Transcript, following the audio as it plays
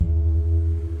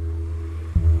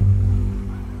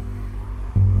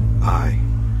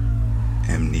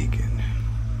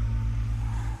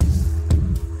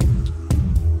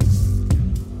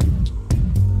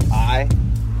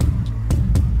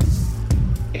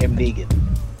am Negan.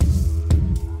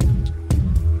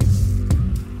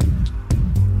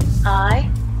 I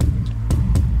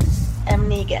am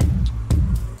Negan.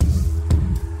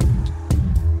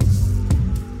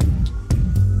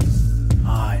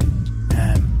 I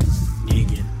am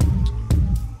Negan.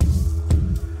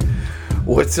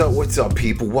 What's up,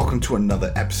 people? Welcome to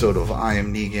another episode of I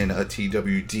Am Negan, a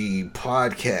TWD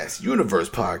podcast, universe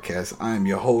podcast. I am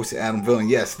your host, Adam Villain.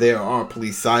 Yes, there are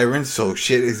police sirens, so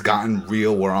shit has gotten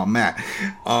real where I'm at.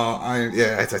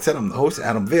 As I said, I'm the host,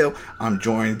 Adam Vale. I'm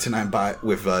joined tonight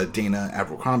with Dana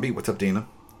Abercrombie. What's up, Dana?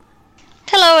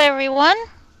 Hello, everyone.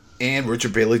 And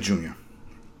Richard Bailey Jr.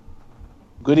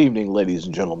 Good evening, ladies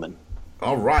and gentlemen.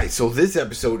 All right, so this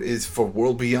episode is for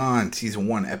World Beyond Season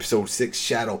 1, Episode 6,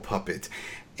 Shadow Puppets.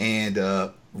 And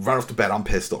right off the bat, I'm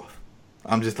pissed off.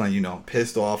 I'm just letting you know, I'm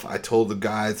pissed off. I told the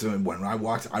guys when I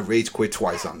watched, I rage quit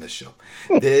twice on this show.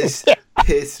 This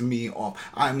pissed me off.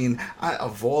 I mean,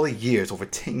 of all the years, over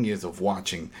 10 years of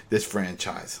watching this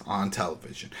franchise on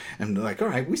television, and they're like, all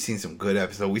right, we've seen some good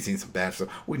episodes, we've seen some bad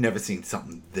episodes, we've never seen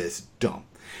something this dumb.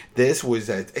 This was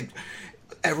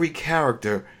every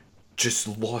character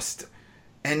just lost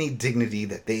any dignity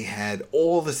that they had,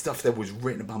 all the stuff that was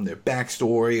written about their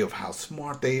backstory of how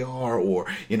smart they are, or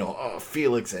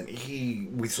Felix, and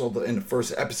we saw in the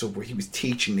first episode where he was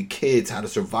teaching the kids how to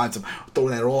survive. Throw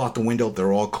that all out the window.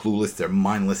 They're all clueless. They're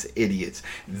mindless idiots.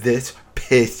 This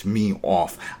pissed me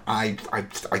off.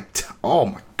 Oh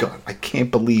my god, I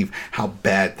can't believe how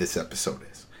bad this episode is.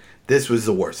 This was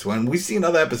the worst. When we've seen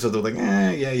other episodes, they're like,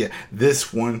 yeah. This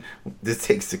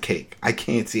takes the cake. I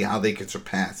can't see how they could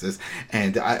surpass this.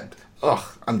 And all right,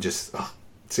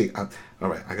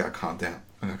 I gotta calm down.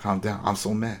 I'm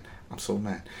so mad.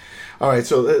 All right,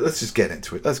 so let's just get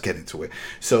into it.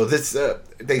 So this,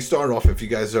 they start off, if you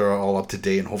guys are all up to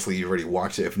date, and hopefully you already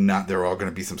watched it. If not, there are going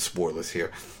to be some spoilers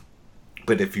here.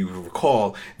 But if you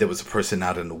recall, there was a person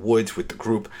out in the woods with the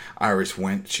group. Iris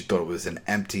went. She thought it was an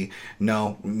empty.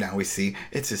 No, now we see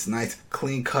it's this nice,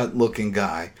 clean-cut looking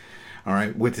guy, all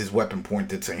right, with his weapon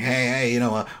pointed, saying, hey,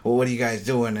 what are you guys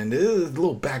doing? And there's a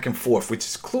little back and forth, which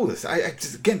is clueless. I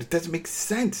just, again, it doesn't make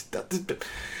sense.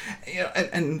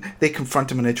 And they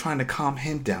confront him, and they're trying to calm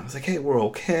him down. It's like, hey, we're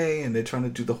okay, and they're trying to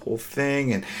do the whole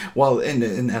thing. And while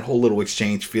in that whole little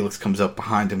exchange, Felix comes up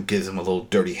behind him, gives him a little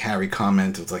Dirty Harry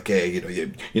comment. It's like, hey,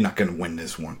 you're not going to win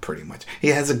this one, pretty much. He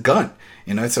has a gun,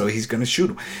 so he's going to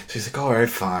shoot him. So he's like, all right,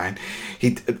 fine.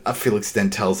 Felix then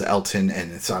tells Elton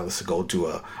and Silas to go do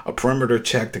a perimeter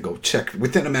check, to go check.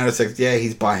 Within a matter of seconds, yeah,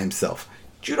 he's by himself.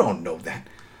 You don't know that.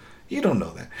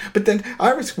 But then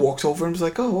Iris walks over and is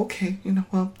like, oh, okay,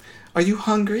 well, are you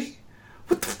hungry?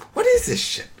 What is this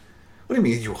shit? What do you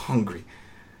mean, are you hungry?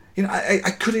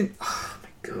 I couldn't, oh my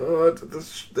god,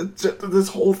 this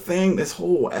whole thing, this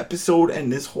whole episode,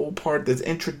 and this whole part, this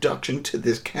introduction to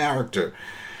this character,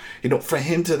 for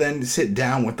him to then sit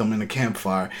down with them in a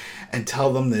campfire and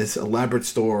tell them this elaborate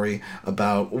story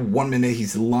about 1 minute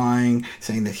he's lying,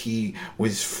 saying that he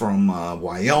was from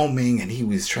Wyoming and he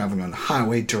was traveling on the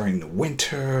highway during the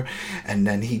winter, and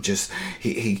then he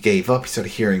gave up. He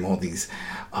started hearing all these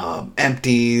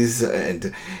empties, and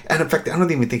in fact, I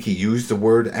don't even think he used the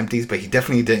word empties, but he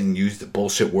definitely didn't use the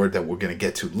bullshit word that we're going to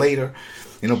get to later.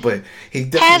 But he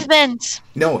definitely... Has-beens.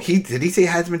 No, did he say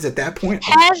has-beens at that point?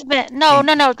 Has-been. No.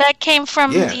 That came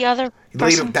from the other person.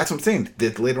 Later, that's what I'm saying.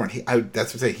 Later on, that's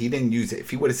what I'm saying. He didn't use it.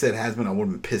 If he would have said has-been, I would have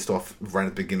been pissed off right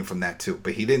at the beginning from that too.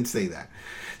 But he didn't say that.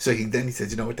 So he says,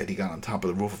 you know what, that he got on top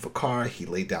of the roof of a car, he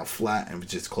laid down flat and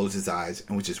just closed his eyes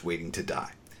and was just waiting to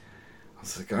die. I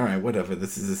was like, all right, whatever.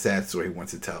 This is a sad story he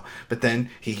wants to tell. But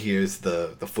then he hears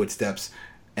the footsteps,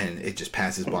 and it just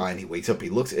passes by, and he wakes up. He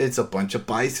looks, it's a bunch of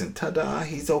bison. Ta-da,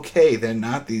 he's okay. They're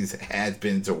not these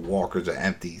has-beens or walkers or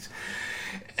empties.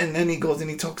 And then he goes and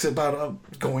he talks about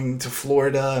going to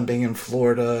Florida and being in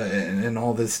Florida and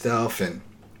all this stuff, and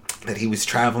that he was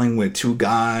traveling with two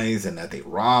guys and that they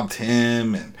robbed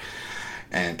him,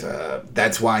 and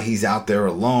that's why he's out there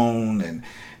alone. And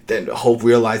then Hope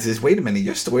realizes, wait a minute,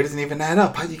 your story doesn't even add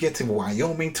up. How do you get to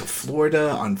Wyoming to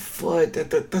Florida on foot?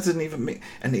 That doesn't even make...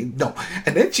 And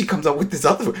then she comes up with this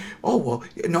other... Oh, well,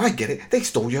 I get it. They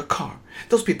stole your car.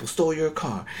 Those people stole your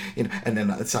car. And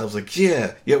then I was like,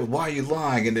 yeah, why are you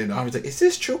lying? And then I was like, is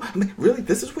this true? I mean, really?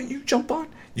 This is what you jump on?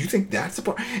 You think that's the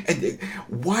part? And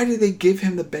why do they give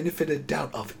him the benefit of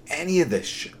doubt of any of this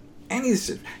shit?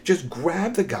 Just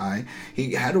grab the guy,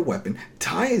 he had a weapon,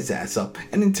 tie his ass up,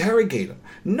 and interrogate him.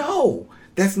 No,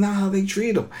 that's not how they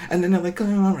treat him. And then they're like,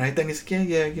 oh, all right. Then he's like,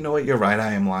 yeah, you know what, you're right,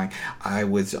 I am lying. I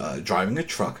was driving a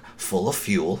truck full of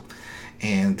fuel,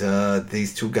 And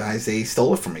these two guys, they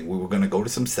stole it from me. We were going to go to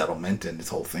some settlement and this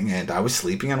whole thing. And I was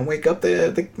sleeping and I wake up,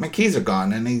 my keys are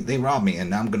gone and they robbed me. And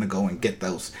now I'm going to go and get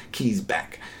those keys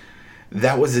back.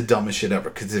 That was the dumbest shit ever.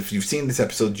 Because if you've seen this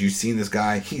episode, you've seen this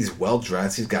guy. He's well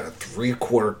dressed. He's got a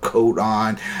 3/4 coat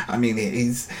on. I mean,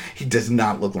 he does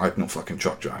not look like no fucking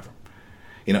truck driver.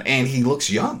 You know, and he looks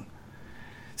young.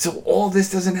 So all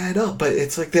this doesn't add up. But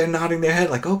it's like they're nodding their head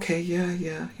like, okay,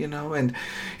 yeah, you know. And,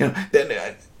 you know,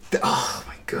 then, oh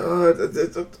my God.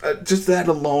 Just that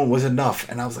alone was enough.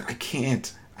 And I was like, I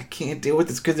can't deal with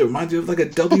this because it reminds me of like a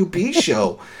WB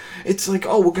show. It's like,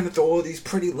 oh, we're going to throw all these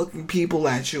pretty looking people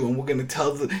at you and we're going to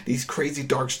tell these crazy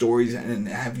dark stories and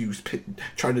have you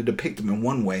try to depict them in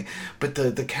one way. But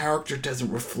the character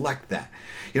doesn't reflect that.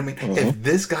 You know what I mean? If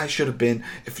this guy should have been,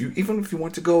 even if you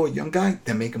want to go a young guy,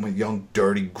 then make him a young,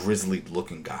 dirty, grizzly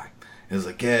looking guy. It was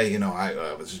like, yeah, you know,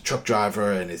 I was a truck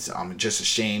driver, and I'm just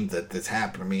ashamed that this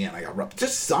happened to me, and I got robbed.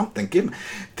 Just something. Give him.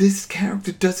 This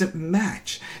character doesn't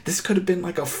match. This could have been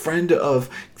like a friend of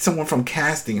someone from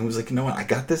casting who was like, you know what, I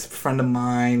got this friend of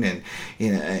mine, and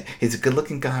you know, he's a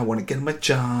good-looking guy. I want to get him a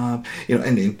job. You know,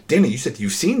 and Dana, you said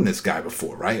you've seen this guy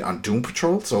before, right? On Doom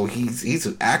Patrol, so he's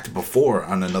acted before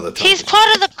on another television. He's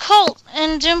part of the cult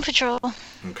in Doom Patrol.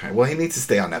 Okay, well, he needs to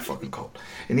stay on that fucking cult.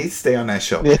 He needs to stay on that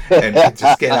show and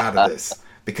just get out of this.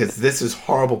 Because this is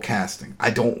horrible casting. I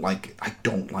don't like it.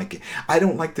 I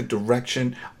don't like the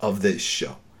direction of this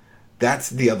show.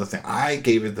 That's the other thing. I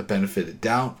gave it the benefit of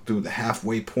doubt through the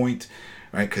halfway point,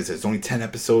 right? Because there's only 10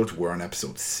 episodes. We're on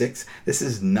episode 6. This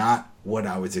is not what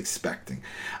I was expecting.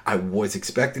 I was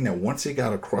expecting that once they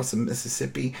got across the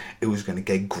Mississippi, it was going to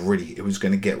get gritty. It was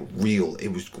going to get real. It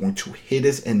was going to hit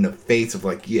us in the face of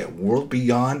like, yeah, World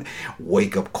Beyond,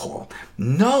 wake up call.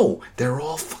 No, they're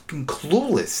all fucking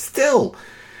clueless still.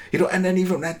 You know, and then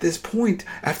even at this point,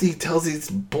 after he tells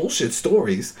these bullshit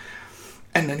stories,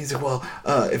 and then he's like, well,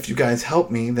 if you guys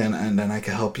help me, then I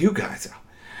can help you guys out.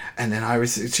 And then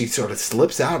Iris, she sort of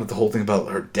slips out of the whole thing about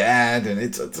her dad, and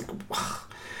it's like, ugh.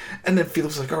 And then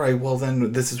Felix like, all right, well,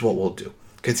 then this is what we'll do.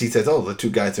 Because he says, oh, the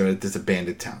two guys are at this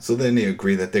abandoned town. So then they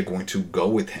agree that they're going to go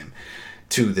with him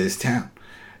to this town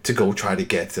to go try to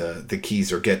get the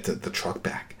keys or get the truck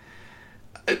back.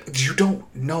 You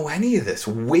don't know any of this.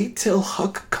 Wait till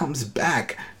Huck comes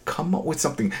back. Come up with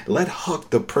something. Let Huck,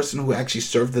 the person who actually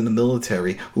served in the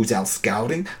military, who's out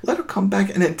scouting, let her come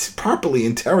back and properly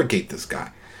interrogate this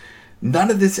guy.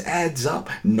 None of this adds up.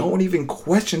 No one even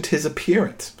questioned his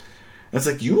appearance. It's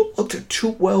like, you looked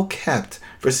too well kept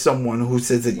for someone who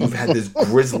says that you've had this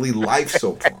grisly life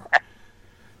so far.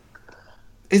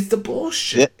 It's the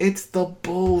bullshit. Yeah. It's the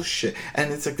bullshit.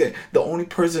 And it's like the only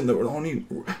person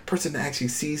that actually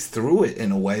sees through it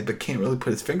in a way but can't really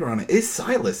put his finger on it is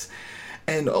Silas.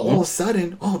 And all of a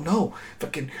sudden, oh no,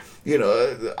 fucking, you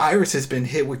know, Iris has been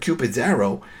hit with Cupid's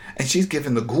arrow and she's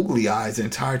giving the googly eyes the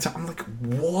entire time. I'm like,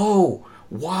 whoa.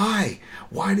 Why?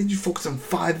 Why did you focus on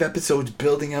 5 episodes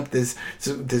building up this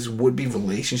would-be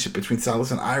relationship between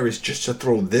Silas and Iris just to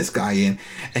throw this guy in?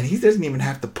 And he doesn't even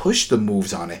have to push the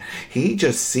moves on it. He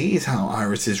just sees how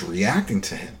Iris is reacting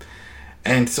to him.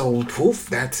 And so, poof,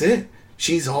 that's it.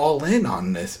 She's all in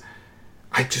on this.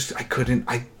 I couldn't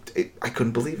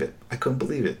believe it. I couldn't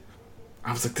believe it.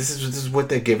 I was like, this is what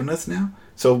they're giving us now?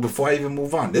 So before I even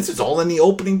move on, this is all in the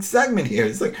opening segment here.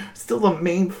 It's like still the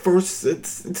main first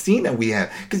scene that we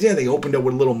have. Because, yeah, they opened up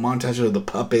with a little montage of the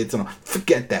puppets. And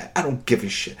forget that. I don't give a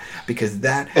shit. Because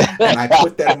that, and I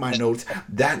put that in my notes,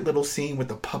 that little scene with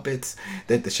the puppets,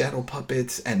 the shadow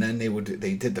puppets, and then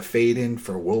they did the fade in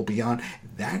for World Beyond.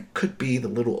 That could be the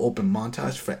little open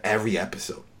montage for every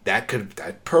episode. That's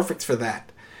perfect for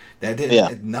that. That didn't.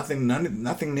 Yeah.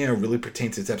 Nothing there really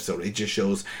pertains to this episode. It just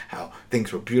shows how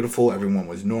things were beautiful, everyone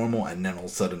was normal, and then all of a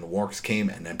sudden the Warks came,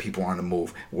 and then people are on the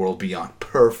move. World Beyond,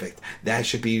 perfect. That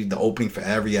should be the opening for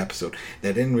every episode.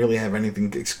 They didn't really have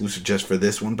anything exclusive just for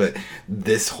this one, but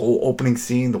this whole opening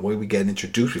scene, the way we get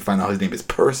introduced, we find out his name is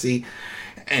Percy.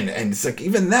 And it's like,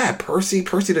 even that, Percy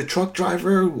the truck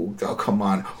driver, oh come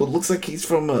on, who looks like he's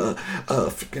from a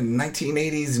freaking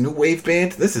 1980s new wave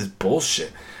band. This is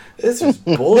bullshit. This is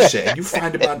bullshit. And you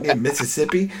find him out near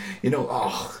Mississippi, you know,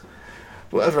 oh.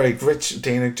 Well, right, Rich,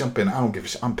 Dana, jump in. I don't give a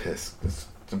shit. I'm pissed. Let's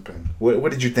jump in.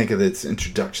 What did you think of its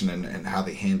introduction and how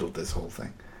they handled this whole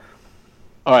thing?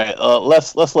 All right,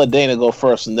 let's let Dana go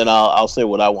first, and then I'll say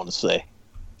what I want to say.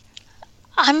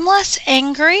 I'm less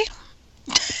angry.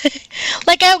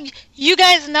 Like, you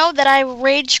guys know that I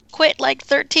rage quit like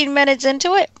 13 minutes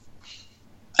into it,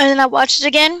 and then I watched it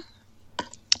again,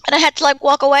 and I had to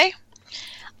walk away.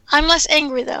 I'm less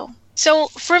angry though. So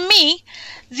for me,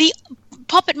 the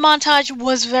puppet montage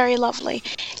was very lovely.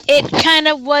 It kind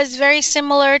of was very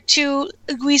similar to,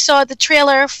 we saw the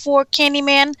trailer for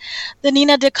Candyman, the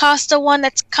Nina DaCosta one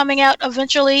that's coming out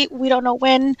eventually. We don't know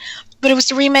when, but it was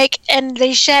the remake, and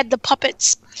they shed the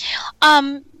puppets.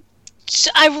 So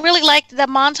I really liked the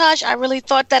montage. I really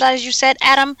thought that, as you said,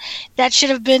 Adam, that should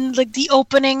have been like the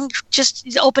opening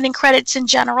credits in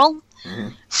general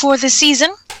for the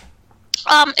season.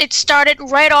 It started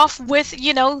right off with,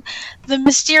 the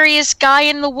mysterious guy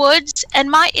in the woods.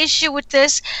 And my issue with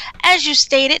this, as you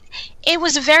stated, it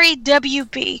was very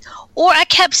WB. Or I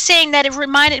kept saying that it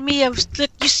reminded me of,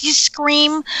 you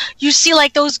Scream, you see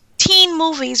like those teen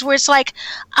movies where it's like,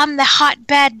 I'm the hot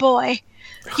bad boy.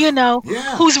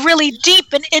 Who's really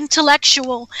deep and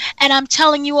intellectual, and I'm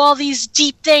telling you all these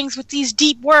deep things with these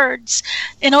deep words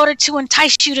in order to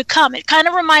entice you to come. It kind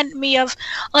of reminded me of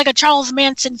like a Charles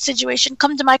Manson situation.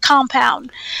 Come to my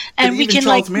compound, and we can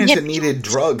Charles Manson needed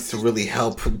drugs to really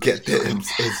help get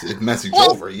his message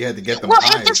over. You had to get them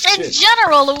high. Just in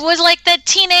general, it was like that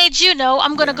teenage,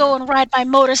 I'm going to go and ride my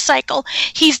motorcycle.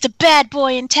 He's the bad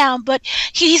boy in town, but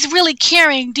he's really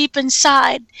caring deep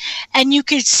inside, and you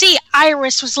could see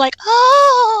Iris was like,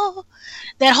 oh,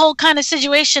 that whole kind of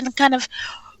situation kind of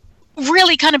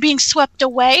really kind of being swept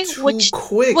away, which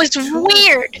was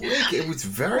weird. It was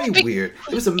very weird.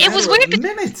 It was a matter of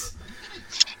minutes.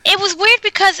 It was weird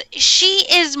because she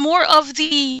is more of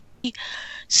the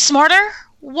smarter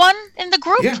one in the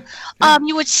group. Yeah.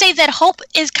 You would say that Hope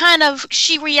is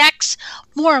she reacts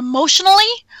more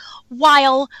emotionally,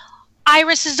 while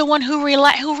Iris is the one who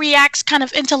reacts kind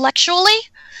of intellectually,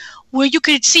 where you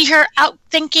could see her out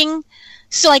thinking,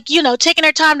 so taking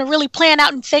her time to really plan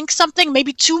out and think something,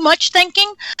 maybe too much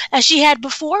thinking, as she had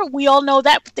before. We all know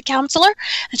that with the counselor,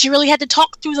 and she really had to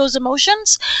talk through those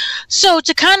emotions. So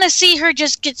to kind of see her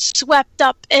just get swept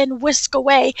up and whisk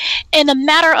away in a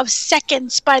matter of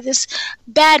seconds by this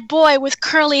bad boy with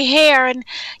curly hair and,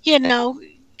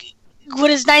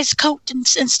 with his nice coat and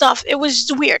stuff, it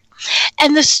was weird.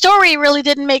 And the story really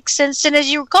didn't make sense. And as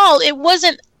you recall, it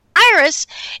wasn't Iris,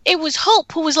 it was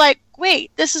Hope who was like, wait,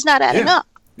 this is not adding up.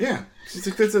 Yeah. She's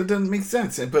like, this doesn't make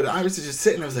sense. But Iris is just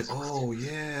sitting there, was like, oh,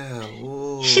 yeah.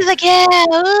 Ooh. She's like, yeah.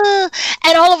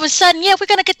 And all of a sudden, we're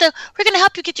going to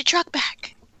help you get your truck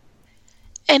back.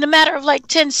 In a matter of like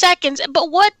 10 seconds.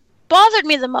 But what bothered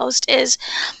me the most is,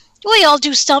 we all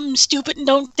do something stupid and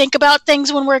don't think about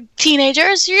things when we're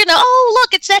teenagers. Oh,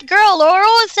 look, it's that girl, or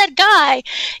oh, it's that guy.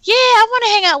 Yeah, I want to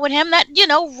hang out with him. That,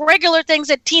 regular things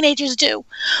that teenagers do.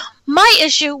 My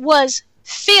issue was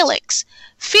Felix.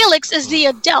 Felix is the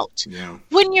adult. Yeah.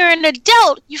 When you're an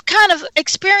adult, you've kind of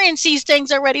experienced these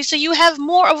things already, so you have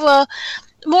more of a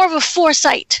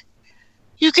foresight.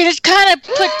 You can just kind of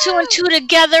put two and two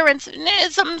together, and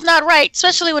something's not right,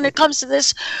 especially when it comes to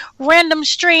this random,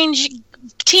 strange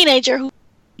teenager who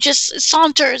just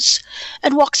saunters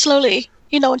and walks slowly,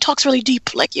 and talks really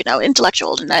deep, like,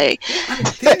 intellectual. And they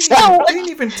didn't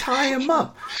even tie him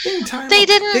up. They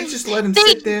didn't. They just let him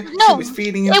sit there. No, she was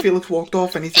feeding him. Felix walked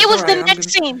off, and he said, it was the next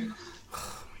scene.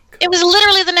 It was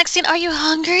literally the next scene. Are you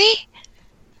hungry?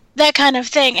 That kind of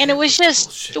thing. And it was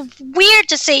just weird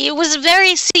to see. It was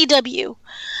very CW.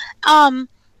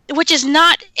 Which is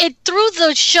not, it threw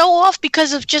the show off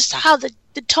because of just how the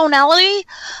tonality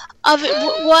of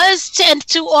it was, and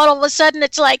to all of a sudden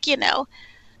it's like,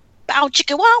 bow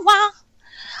chicka wah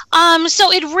wah.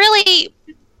 So it really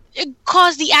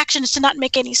caused the actions to not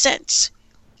make any sense.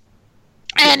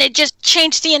 And it just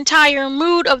changed the entire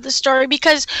mood of the story,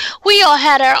 because we all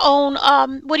had our own,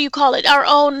 our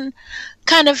own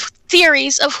kind of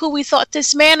theories of who we thought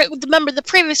this man, remember the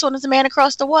previous one was the man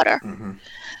across the water. Mm-hmm.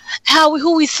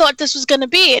 Who we thought this was going to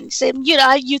be, and said,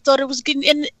 you thought it was good.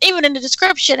 And even in the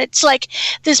description, it's like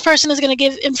this person is going to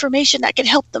give information that can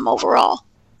help them overall.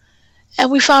 And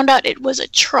we found out it was a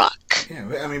truck.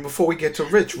 Yeah, I mean, before we get to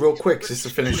Rich, real quick, just to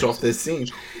finish off this scene,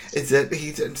 is that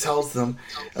he tells them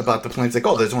about the plane. It's like,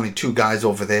 oh, there's only 2 guys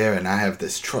over there, and I have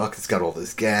this truck. It's got all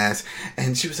this gas.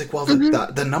 And she was like, well,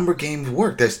 the number games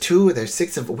work. There's 2, there's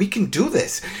 6 of them. We can do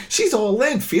this. She's all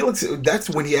in. Felix, that's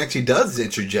when he actually does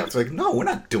interject. It's like, no, we're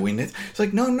not doing this. It's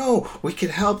like, no, we can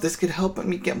help. This could help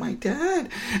me get my dad.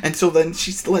 And so then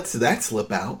she lets that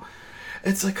slip out.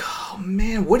 It's like, oh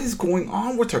man, what is going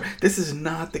on with her? This is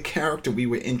not the character we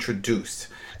were introduced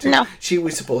to. No. She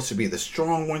was supposed to be the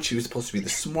strong one. She was supposed to be the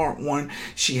smart one.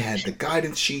 She had the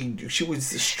guidance. She was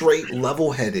straight,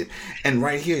 level-headed. And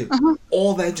right here,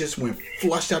 all that just went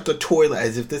flushed out the toilet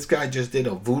as if this guy just did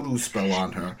a voodoo spell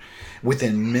on her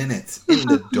within minutes in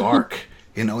the dark.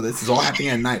 You know, this is all happening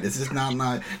at night. This is not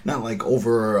like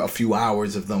over a few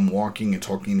hours of them walking and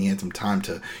talking. He had some time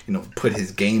to, you know, put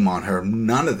his game on her.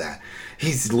 None of that.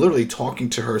 He's literally talking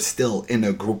to her still in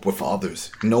a group with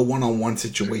others. No one-on-one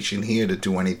situation here to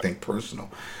do anything personal.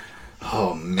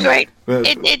 Oh, man. Right.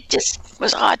 It just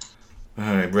was odd. All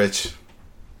right, Rich.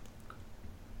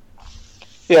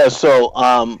 Yeah, so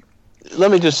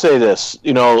let me just say this.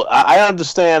 You know, I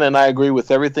understand and I agree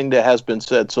with everything that has been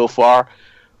said so far.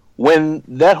 When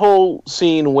that whole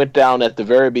scene went down at the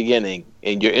very beginning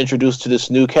and you're introduced to this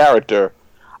new character,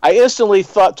 I instantly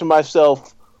thought to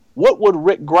myself, what would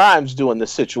Rick Grimes do in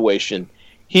this situation?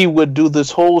 He would do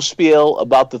this whole spiel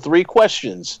about the 3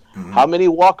 questions. Mm-hmm. How many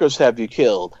walkers have you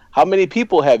killed? How many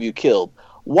people have you killed?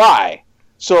 Why?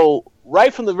 So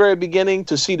right from the very beginning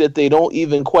to see that they don't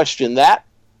even question that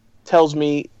tells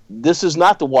me this is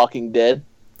not The Walking Dead.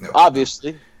 No.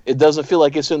 Obviously, it doesn't feel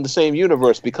like it's in the same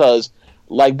universe because,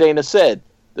 like Dana said,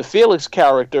 the Felix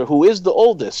character, who is the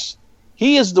oldest,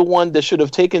 he is the one that should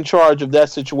have taken charge of that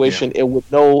situation and would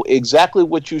know exactly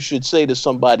what you should say to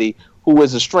somebody who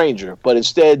is a stranger. But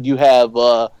instead, you have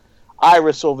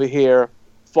Iris over here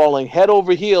falling head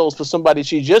over heels for somebody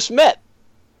she just met.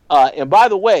 And by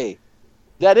the way,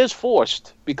 that is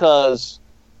forced because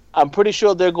I'm pretty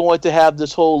sure they're going to have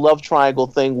this whole love triangle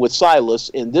thing with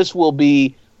Silas, and this will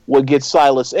be what gets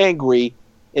Silas angry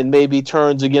and maybe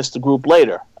turns against the group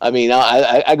later. I mean,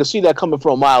 I can see that coming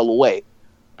from a mile away.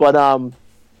 But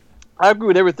I agree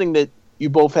with everything that you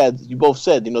both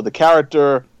said. You know, the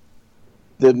character,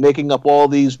 the making up all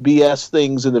these BS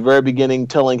things in the very beginning,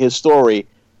 telling his story.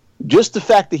 Just the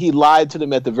fact that he lied to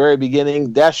them at the very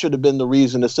beginning, that should have been the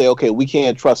reason to say, okay, we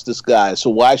can't trust this guy, so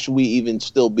why should we even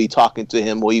still be talking to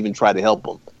him or even try to help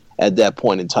him at that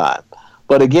point in time?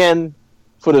 But again,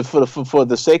 for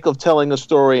the sake of telling a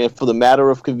story and for the matter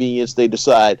of convenience, they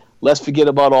decide, let's forget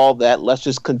about all that. Let's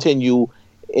just continue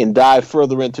and dive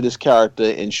further into this character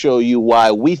and show you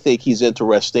why we think he's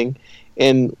interesting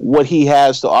and what he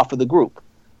has to offer the group,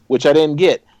 which I didn't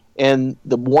get. And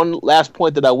the one last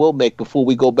point that I will make before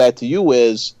we go back to you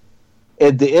is,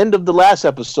 at the end of the last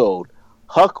episode,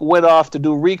 Huck went off to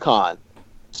do recon.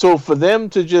 So for them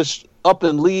to just up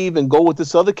and leave and go with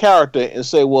this other character and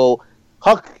say, well,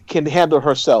 Huck can handle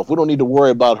herself, we don't need to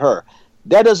worry about her,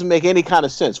 that doesn't make any kind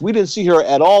of sense. We didn't see her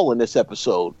at all in this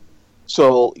episode.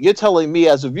 So you're telling me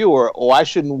as a viewer, oh, I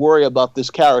shouldn't worry about this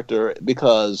character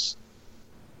because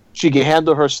she can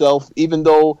handle herself, even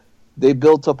though they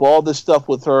built up all this stuff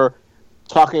with her,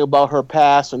 talking about her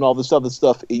past and all this other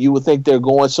stuff. You would think they're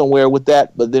going somewhere with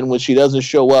that, but then when she doesn't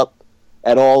show up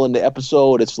at all in the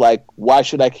episode, it's like, why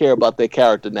should I care about that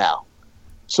character now?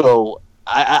 So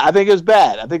I think it was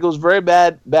bad. I think it was very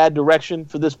bad direction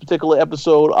for this particular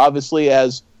episode. Obviously,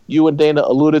 as you and Dana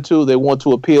alluded to, they want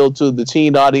to appeal to the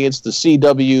teen audience, the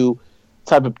CW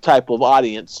type of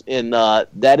audience, and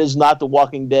that is not The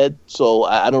Walking Dead. So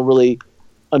I don't really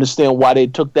understand why they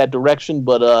took that direction,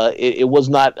 but it was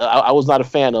not. I was not a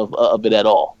fan of it at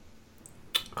all.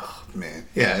 Oh man,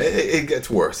 yeah, it gets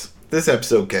worse. This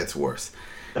episode gets worse.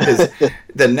 Because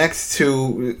the next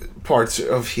 2 parts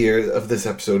of this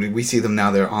episode, we see them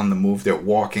now. They're on the move. They're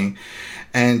walking,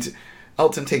 and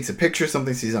Elton takes a picture.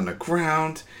 Something he's on the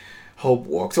ground. Hope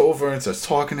walks over and starts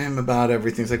talking to him about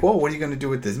everything. He's like, "Well, what are you going to do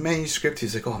with this manuscript?"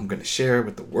 He's like, "Oh, I'm going to share it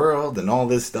with the world and all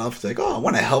this stuff." He's like, "Oh, I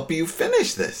want to help you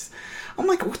finish this." I'm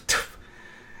like, "What?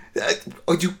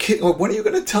 Are you kidding? When are you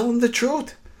going to tell him the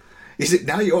truth?" He's like,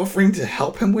 "Now you're offering to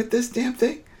help him with this damn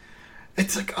thing?"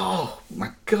 It's like, oh my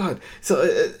god.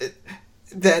 So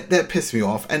that pissed me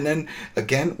off. And then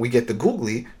again, we get the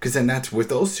googly, because then that's with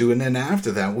those 2. And then after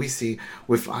that, we see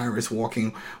with Iris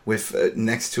walking with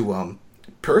next to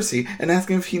Percy and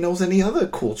asking if he knows any other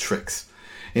cool tricks,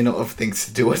 of things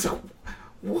to do. It's like,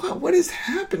 what is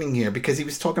happening here? Because he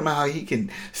was talking about how he can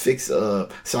fix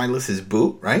Silas's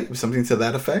boot, right? Something to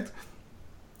that effect.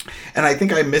 And I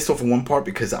think I missed over one part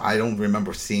because I don't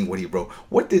remember seeing what he wrote.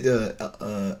 What did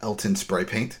Elton spray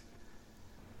paint?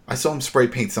 I saw him spray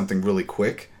paint something really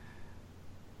quick.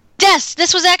 Yes,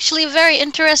 this was actually a very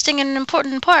interesting and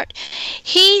important part.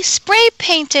 He spray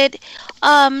painted,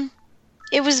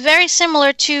 it was very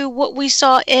similar to what we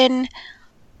saw in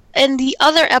the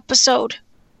other episode.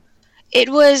 It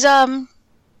was,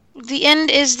 the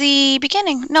end is the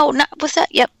beginning. No, not with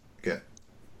that, yep. Yeah.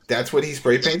 That's what he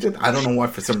spray painted? I don't know why,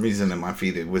 for some reason in my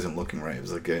feed it wasn't looking right. It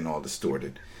was like getting all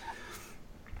distorted.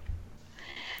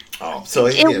 Oh, so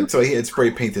he had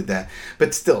spray painted that.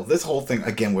 But still, this whole thing,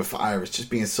 again, with Iris just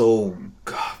being so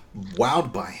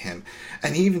wowed by him.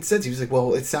 And he even says, he was like,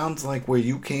 well, it sounds like where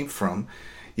you came from,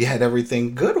 you had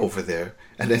everything good over there.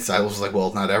 And then Silas was like,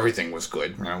 well, not everything was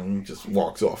good. You know, and he just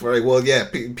walks off. All right, well, yeah,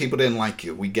 people didn't like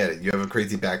you. We get it. You have a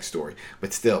crazy backstory.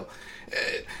 But still,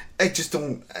 I just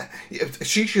don't...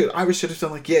 Iris should have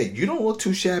done like, yeah, you don't look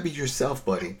too shabby yourself,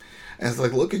 buddy. And it's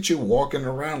like, look at you walking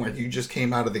around like you just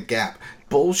came out of the Gap.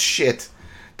 Bullshit.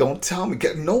 Don't tell me.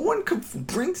 No one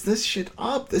brings this shit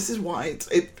up. This is why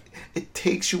it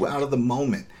takes you out of the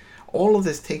moment. All of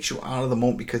this takes you out of the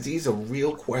moment because these are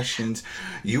real questions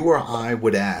you or I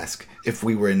would ask if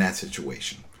we were in that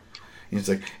situation. It's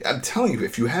like, I'm telling you,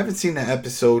 if you haven't seen the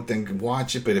episode, then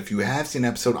watch it. But if you have seen the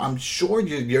episode, I'm sure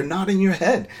you're nodding your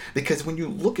head. Because when you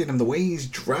look at him, the way he's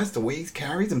dressed, the way he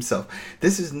carries himself,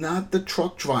 this is not the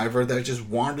truck driver that just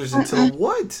wanders into the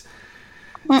woods.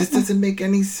 This doesn't make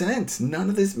any sense. None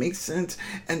of this makes sense.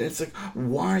 And it's like,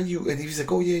 why are you... And he's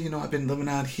like, oh, yeah, I've been living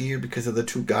out here because of the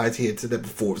two guys he had said that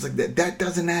before. It's like, that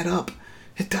doesn't add up.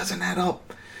 It doesn't add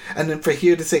up. And then for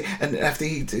here to say... And after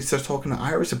he starts talking to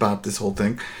Iris about this whole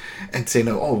thing and saying,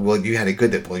 oh, well, you had it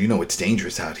good. Well, it's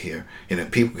dangerous out here.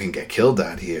 People can get killed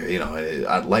out here.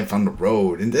 Life on the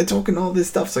road. And they're talking all this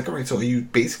stuff. It's like, all right, so are you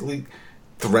basically...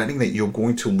 threatening that you're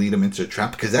going to lead him into a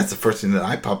trap? Because that's the first thing that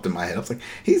I popped in my head. I was like,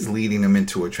 he's leading them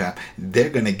into a trap.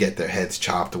 They're going to get their heads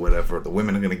chopped or whatever. The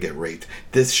women are going to get raped.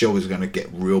 This show is going to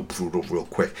get real brutal real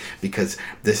quick because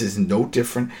this is no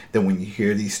different than when you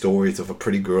hear these stories of a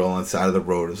pretty girl on the side of the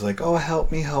road. It's like, oh,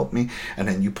 help me. And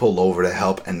then you pull over to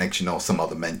help and next you know, some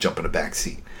other men jump in the back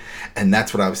seat. And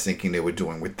that's what I was thinking they were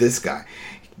doing with this guy.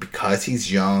 Because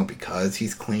he's young, because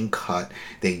he's clean cut,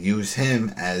 they use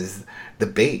him as the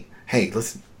bait. Hey,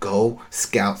 listen, go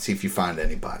scout, see if you find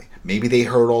anybody. Maybe they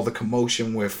heard all the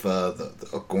commotion with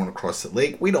going across the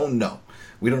lake. We don't know.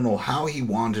 We don't know how he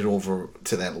wandered over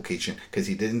to that location because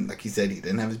he didn't, like he said, he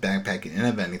didn't have his backpack. He didn't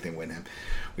have anything with him.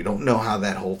 We don't know how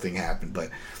that whole thing happened, but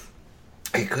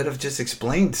he could have just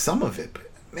explained some of it.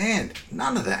 But man,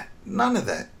 none of that.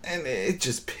 And it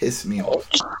just pissed me off.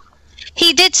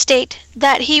 He did state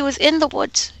that he was in the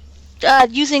woods.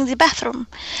 Using the bathroom,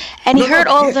 and he heard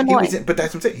all the noise. But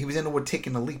that's what I'm saying. He was in the wood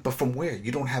taking a leak, but from where?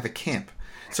 You don't have a camp,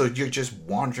 so you're just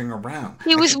wandering around.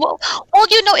 He was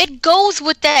it goes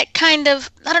with that kind of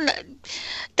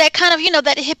that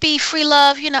hippie free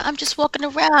love. I'm just walking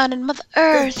around in Mother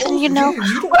Earth, and you don't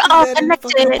we're all that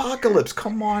connected. In Apocalypse,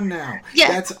 come on now. Yeah,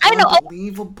 that's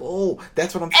unbelievable.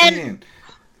 That's what I'm saying.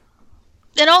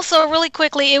 And also, really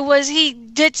quickly, he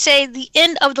did say the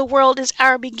end of the world is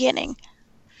our beginning.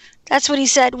 That's what he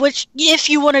said, which, if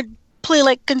you want to play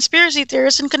like conspiracy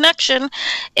theorist and connection,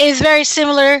 is very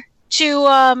similar to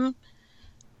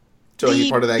so you're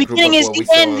part of that group beginning of is what we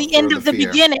the end, saw the end of the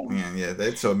fear. beginning.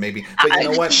 Yeah, so maybe. But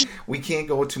you know what? We can't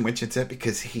go too much into that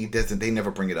because he doesn't. They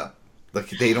never bring it up. Like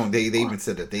they don't. They even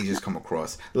said that they just come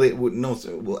across. No,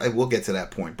 we'll get to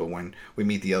that point. But when we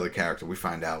meet the other character, we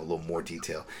find out a little more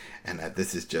detail, and that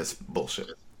this is just bullshit.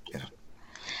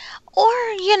 Or,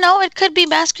 it could be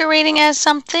masquerading as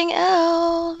something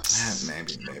else.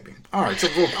 Maybe. All right, so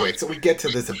real quick. So we get to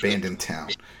this abandoned town.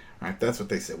 All right, that's what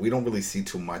they said. We don't really see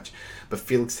too much. But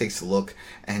Felix takes a look,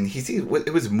 and he sees,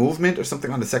 it was movement or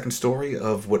something on the second story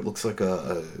of what looks like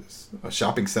a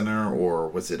shopping center, or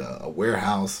was it a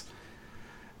warehouse?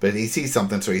 But he sees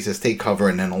something, so he says, take cover,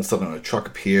 and then all of a sudden a truck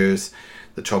appears.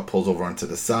 The truck pulls over onto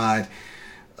the side.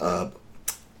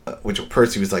 Which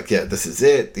Percy was like, yeah, this is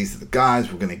it. These are the guys.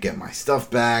 We're going to get my stuff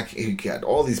back. He got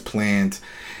all these plans.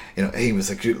 He was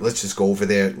like, let's just go over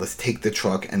there. Let's take the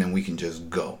truck, and then we can just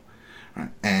go. Right?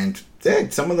 And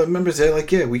some of the members, they're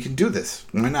like, yeah, we can do this.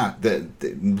 Why not? They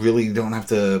really don't have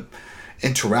to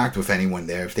interact with anyone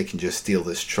there if they can just steal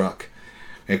this truck.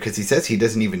 Because he says he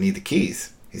doesn't even need the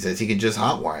keys. He says he can just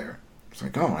hotwire. It's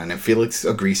like, oh. And then Felix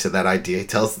agrees to that idea. He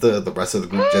tells the rest of the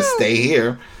group, just stay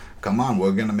here. Come on,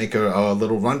 we're going to make a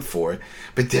little run for it.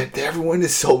 But everyone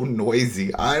is so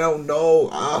noisy. I don't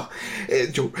know.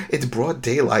 It's broad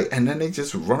daylight, and then they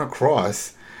just run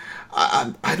across.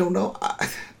 I don't know.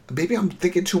 Maybe I'm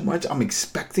thinking too much. I'm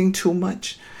expecting too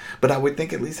much. But I would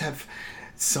think at least have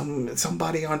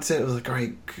somebody on set was like, all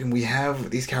right, can we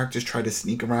have these characters try to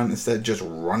sneak around instead of just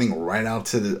running right out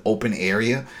to the open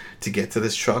area to get to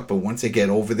this truck? But once they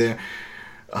get over there,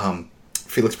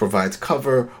 Felix provides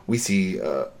cover. We see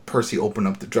Percy open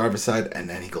up the driver's side, and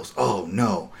then he goes, oh,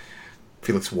 no.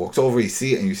 Felix walks over, you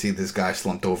see this guy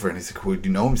slumped over, and he's like, who do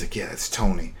you know him? He's like, yeah, it's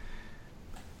Tony.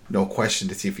 No question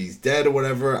to see if he's dead or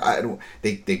whatever.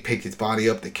 They pick his body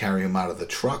up, they carry him out of the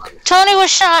truck. Tony was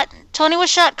shot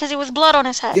because there was blood on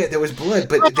his head. Yeah, there was blood,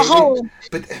 but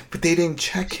they didn't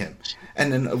check him.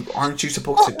 And then aren't you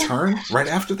supposed to turn right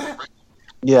after that?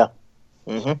 Yeah.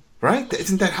 Mm-hmm. Right?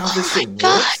 Isn't that how this shit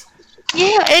works?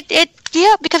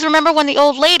 Yeah, because remember when the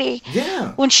old lady,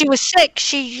 Yeah. when she was sick,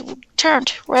 she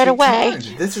turned right She away.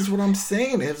 turned. This is what I'm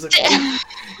saying. It was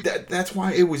like, that's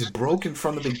why it was broken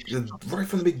from right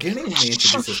from the beginning when they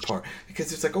introduced this part.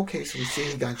 Because it's like, okay, so we see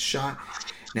he got shot.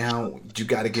 Now you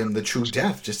got to give him the true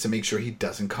death just to make sure he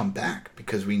doesn't come back,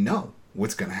 because we know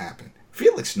what's going to happen.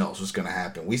 Felix knows what's going to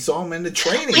happen. We saw him in the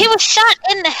training. He was shot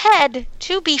in the head,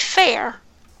 to be fair.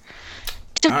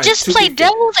 To All right, just to play be fair.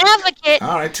 devil's advocate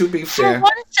All right, to be for fair.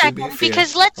 1 To be second, fair.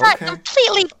 because let's not Okay.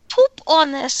 completely poop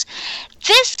on this.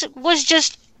 This was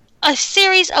just a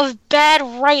series of bad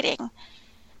writing.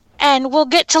 And we'll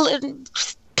get to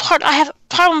I have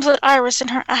problems with Iris and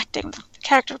her acting. The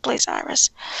character who plays Iris.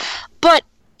 But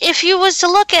if you was to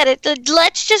look at it,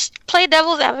 let's just play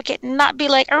devil's advocate and not be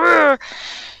like, "Arr."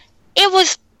 It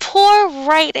was poor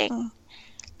writing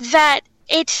that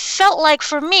it felt like,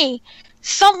 for me,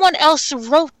 someone else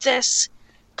wrote this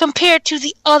compared to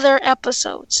the other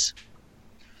episodes.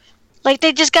 Like,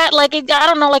 they just got, like, I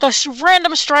don't know, like a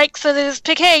random strike, so they just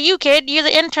pick, hey, you kid, you're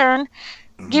the intern,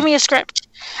 give me a script.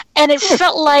 And it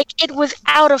felt like it was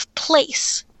out of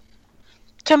place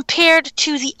compared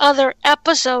to the other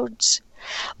episodes.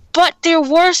 But there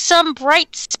were some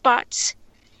bright spots.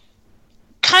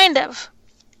 Kind of.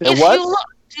 There was? You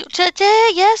look,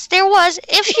 yes, there was.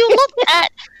 If you look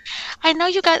at, I know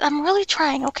you guys, I'm really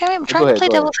trying, okay? I'm trying to play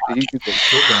devil's advocate.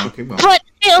 Keep going. But,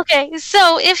 okay,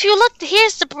 so if you look,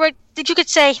 here's the break that you could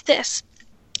say this.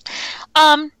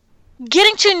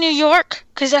 Getting to New York,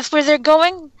 because that's where they're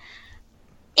going,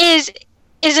 is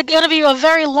it going to be a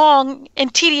very long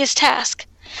and tedious task.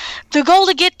 The goal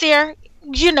to get there,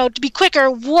 to be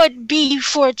quicker, would be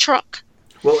for a truck.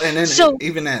 Well, and then So-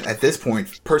 even at this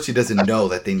point, Percy doesn't know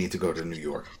that they need to go to New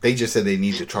York. They just said they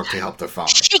need the truck to help their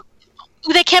father.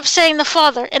 They kept saying the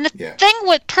father. And the Yeah. thing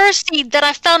with Percy that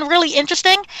I found really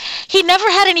interesting, he never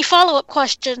had any follow-up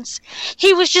questions.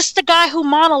 He was just the guy who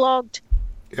monologued.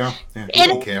 Yeah, he And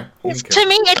didn't care. He didn't care. To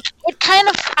me, it kind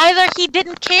of, either he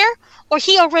didn't care or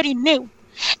he already knew.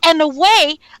 And a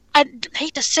way, I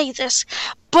hate to say this,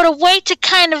 but a way to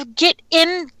kind of get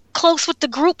in close with the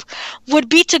group would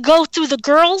be to go through the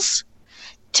girls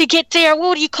to get their,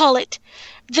 what do you call it?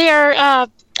 Their, I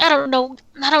don't know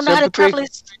how to Sympathy? properly,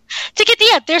 to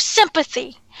get, their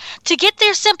sympathy. To get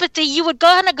their sympathy, you would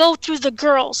go through the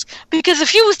girls. Because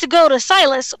if you was to go to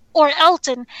Silas or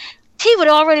Elton, he would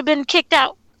have already been kicked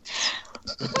out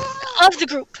of the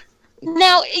group.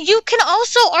 Now, you can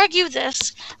also argue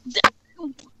this.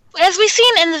 As we've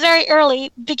seen in the very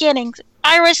early beginnings,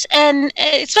 Iris, and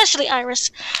especially Iris,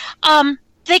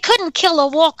 they couldn't kill a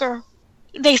walker.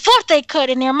 They thought they could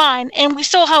in their mind, and we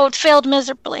saw how it failed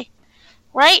miserably,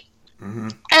 right? Mm-hmm.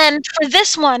 And for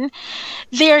this one,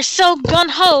 they're so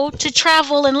gung-ho to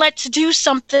travel and let's do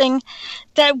something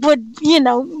that would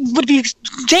be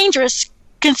dangerous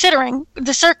considering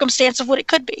the circumstance of what it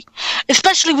could be,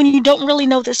 especially when you don't really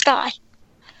know this guy.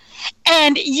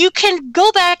 And you can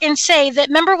go back and say that,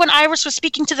 remember when Iris was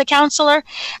speaking to the counselor,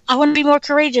 I want to be more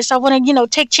courageous. I want to,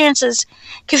 take chances,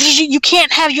 because you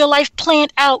can't have your life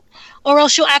planned out or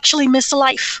else you'll actually miss a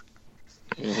life.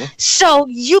 Mm-hmm. So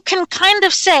you can kind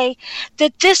of say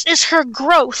that this is her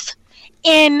growth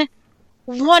in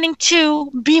wanting to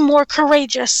be more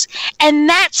courageous. And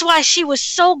that's why she was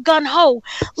so gung-ho.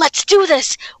 Let's do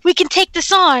this. We can take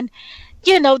this on.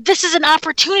 This is an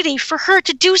opportunity for her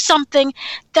to do something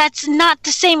that's not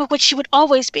the same of what she would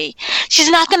always be. She's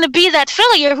not going to be that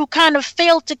failure who kind of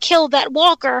failed to kill that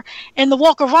walker and the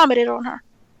walker vomited on her.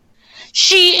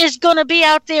 She is going to be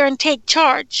out there and take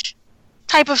charge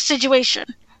type of situation.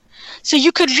 So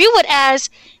you could view it as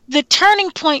the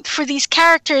turning point for these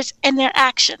characters and their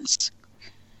actions.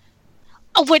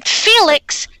 With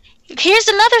Felix, here's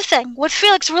another thing. With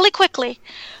Felix, really quickly,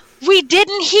 we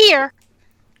didn't hear,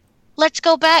 let's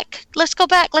go back, let's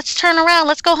turn around,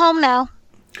 let's go home now.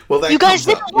 Well, that You guys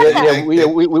comes didn't up. hear that. Yeah,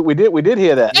 we did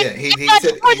hear that. Yeah, he But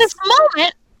said. for this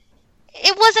moment,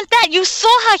 it wasn't that. You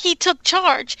saw how he took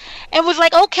charge and was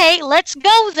like, okay, let's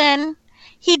go then.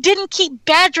 He didn't keep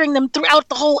badgering them throughout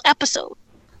the whole episode.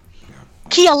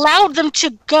 He allowed them to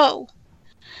go.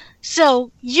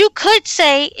 So you could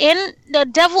say, in the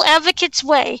devil advocate's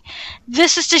way,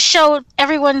 this is to show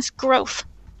everyone's growth.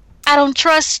 I don't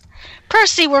trust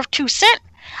Percy worth 2 cents.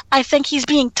 I think he's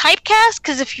being typecast,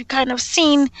 because if you kind of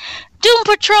seen Doom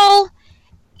Patrol,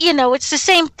 it's the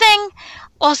same thing.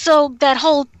 Also, that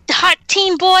whole hot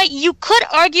teen boy, you could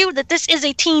argue that this is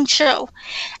a teen show.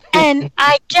 And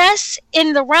I guess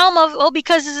in the realm of,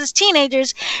 because this is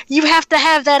teenagers, you have to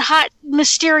have that hot,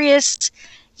 mysterious,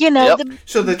 Yep.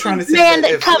 So they're trying to say man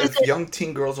that that comes if young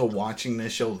teen girls are watching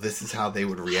this show, this is how they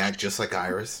would react, just like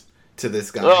Iris, to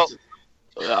this guy. Well,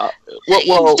 well,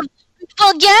 well,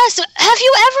 Well, yes. Have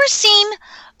you ever seen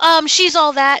She's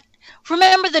All That?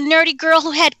 Remember the nerdy girl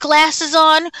who had glasses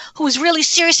on, who was really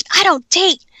serious? I don't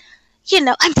date.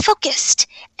 I'm focused.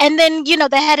 And then,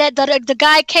 the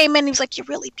guy came in and he was like, "You're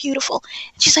really beautiful."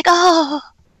 And she's like, "Oh,"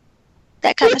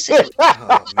 that kind of thing.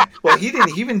 Oh, man. Well, he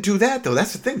didn't even do that though.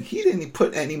 That's the thing. He didn't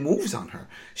put any moves on her.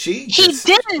 He didn't.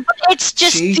 But it's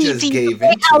just she just gave way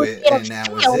into how it, and that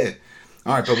was it.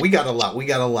 All right, but we got a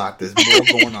lot. There's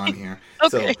more going on here.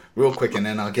 Okay. So real quick, and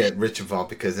then I'll get Rich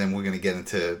involved because then we're gonna get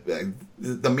into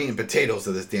the meat and potatoes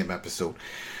of this damn episode.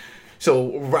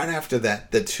 So right after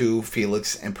that, the two,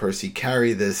 Felix and Percy,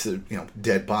 carry this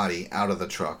dead body out of the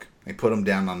truck. They put him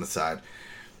down on the side.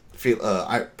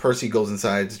 Percy goes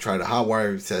inside to try to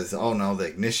hotwire. He says, "Oh no, the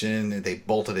ignition, they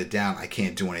bolted it down. I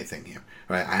can't do anything here.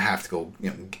 Right? I have to go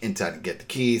inside and get the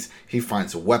keys." He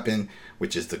finds a weapon,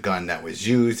 which is the gun that was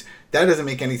used. That doesn't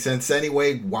make any sense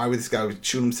anyway. Why would this guy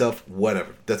shoot himself?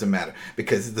 Whatever. Doesn't matter.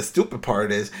 Because the stupid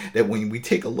part is that when we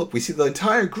take a look, we see the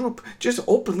entire group just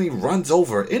openly runs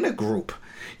over in a group.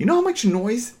 You know how much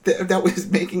noise that was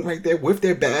making right there with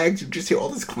their bags? You just hear all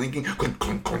this clinking, clink,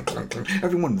 clink, clink, clink, clink,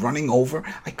 everyone running over.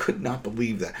 I could not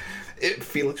believe that.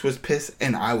 Felix was pissed,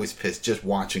 and I was pissed just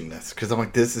watching this. Because I'm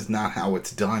like, this is not how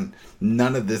it's done.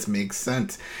 None of this makes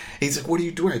sense. He's like, "What are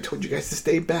you doing? I told you guys to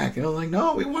stay back." And I'm like,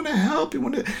 "No, we want to help. We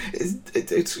want to..."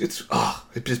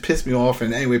 It just pissed me off.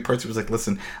 And anyway, Percy was like,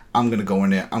 "Listen, I'm going to go in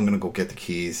there. I'm going to go get the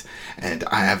keys. And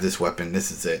I have this weapon.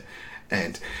 This is it."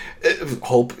 And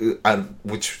Hope,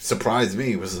 which surprised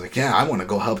me, was like, "Yeah, I want to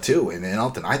go help too." And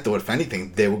Elton, I thought if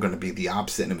anything, they were going to be the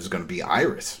opposite, and it was going to be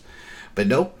Iris. But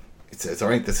nope. It says, "All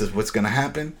right, this is what's going to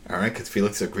happen." All right, because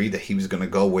Felix agreed that he was going to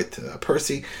go with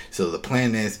Percy. So the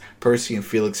plan is Percy and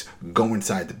Felix go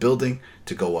inside the building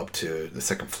to go up to the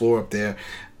second floor up there.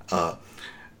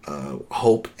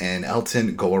 Hope and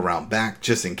Elton go around back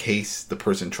just in case the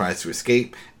person tries to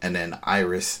escape. And then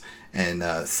Iris and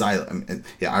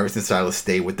Silas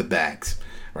stay with the bags,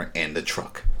 right, and the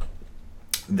truck.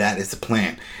 That is the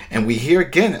plan. And we hear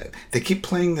again, they keep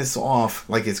playing this off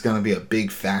like it's going to be a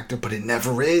big factor, but it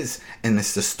never is. And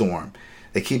it's the storm.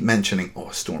 They keep mentioning, "Oh,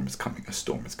 a storm is coming. A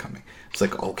storm is coming." It's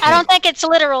like, okay. I don't think it's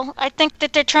literal. I think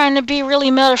that they're trying to be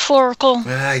really metaphorical.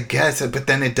 I guess, but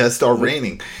then it does start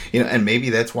raining. And maybe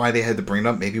that's why they had to bring it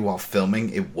up. Maybe while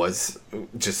filming, it was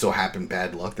just so happened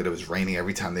bad luck that it was raining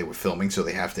every time they were filming, so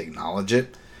they have to acknowledge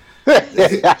it.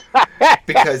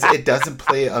 Because it doesn't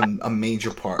play a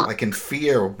major part. Like in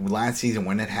Fear last season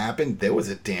when it happened, there was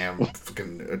a damn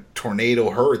fucking tornado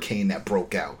hurricane that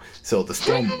broke out. So the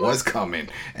storm was coming,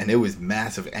 and it was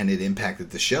massive, and it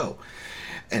impacted the show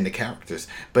and the characters.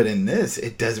 But in this,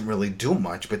 it doesn't really do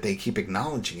much, but they keep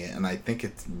acknowledging it, and I think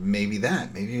it's maybe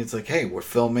that. Maybe it's like, hey, we're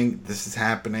filming, this is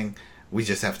happening, we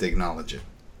just have to acknowledge it.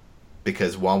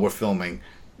 Because while we're filming,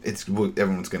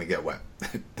 everyone's going to get wet.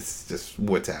 This is just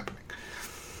what's happening.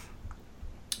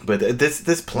 But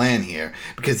this plan here,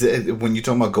 because when you're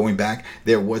talking about going back,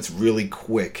 there was really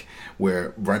quick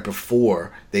where right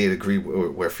before they had agreed,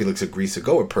 where Felix agrees to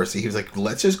go with Percy, he was like,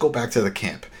 "Let's just go back to the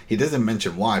camp." He doesn't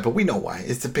mention why, but we know why.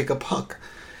 It's to pick up Huck.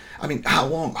 I mean, how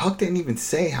long? Huck didn't even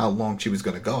say how long she was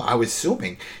going to go. I was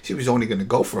assuming she was only going to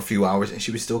go for a few hours and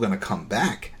she was still going to come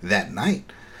back that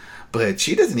night. But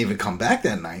she doesn't even come back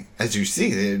that night. As you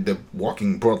see, the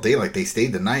walking broad daylight, they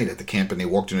stayed the night at the camp and they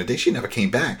walked during the day. She never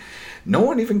came back. No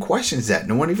one even questions that.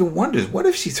 No one even wonders, what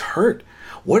if she's hurt?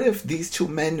 What if these two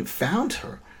men found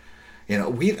her?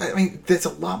 There's a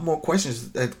lot more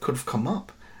questions that could have come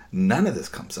up. None of this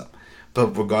comes up.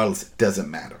 But regardless, it doesn't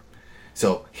matter.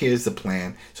 So here's the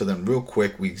plan. So then real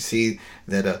quick, we see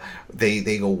that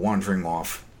they go wandering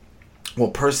off.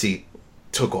 Well, Percy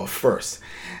took off first.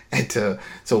 And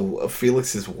so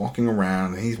Felix is walking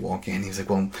around, and he's walking, and he's like,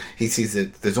 well, he sees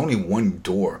that there's only one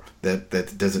door that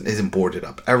isn't boarded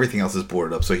up. Everything else is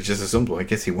boarded up. So he just assumes, well, I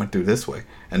guess he went through this way.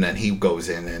 And then he goes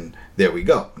in, and there we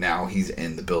go. Now he's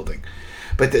in the building.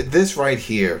 But this right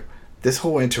here, this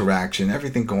whole interaction,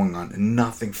 everything going on,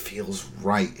 nothing feels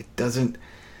right. It doesn't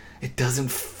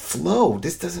flow.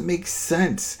 This doesn't make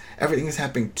sense. Everything is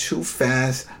happening too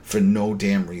fast for no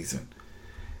damn reason.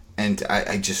 And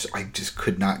I just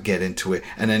could not get into it.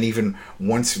 And then even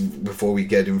once, before we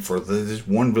get in further, there's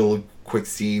one real quick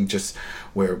scene just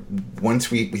where once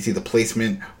we see the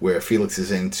placement where Felix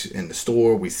is in the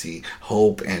store, we see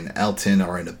Hope and Elton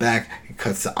are in the back. It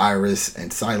cuts to Iris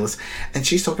and Silas, and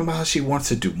she's talking about how she wants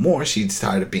to do more. She's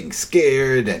tired of being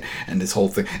scared and this whole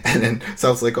thing. And then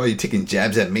Silas like, "Oh, you taking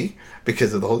jabs at me?"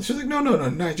 Because of the whole, she's like, no,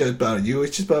 not just about you.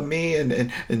 It's just about me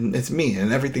and it's me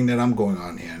and everything that I'm going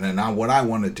on here and what I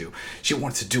want to do. She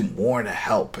wants to do more to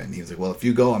help. And he was like, well, if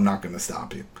you go, I'm not going to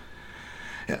stop you.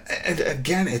 And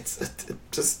again, it's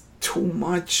just too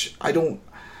much.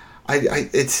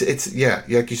 It's yeah,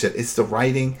 like you said, it's the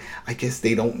writing. I guess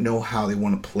they don't know how they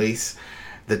want to place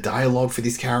the dialogue for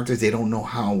these characters. They don't know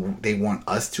how they want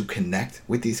us to connect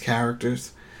with these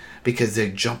characters because they're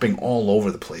jumping all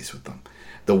over the place with them.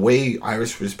 The way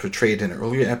Iris was portrayed in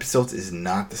earlier episodes is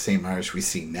not the same Iris we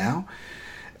see now.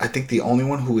 I think the only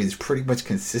one who is pretty much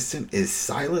consistent is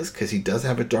Silas, because he does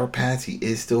have a dark past. He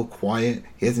is still quiet.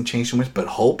 He hasn't changed so much. But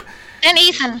Hope And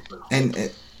Ethan.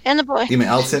 And the boy. You mean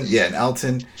Elton? Yeah, and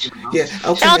Elton. Yeah,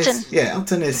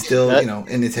 Elton is still,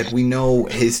 in his head. We know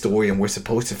his story, and we're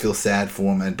supposed to feel sad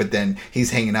for him. But then he's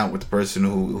hanging out with the person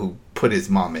who put his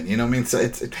mom in. You know what I mean? So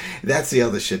that's the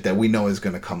other shit that we know is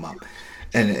going to come up.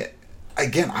 And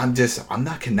again, I'm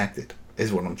not connected.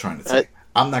 Is what I'm trying to say.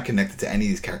 I'm not connected to any of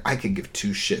these characters. I could give two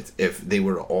shits if they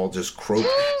were to all just croak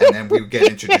and then we would get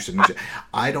introduced to new shit.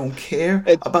 I don't care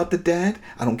about the dad.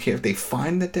 I don't care if they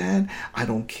find the dad. I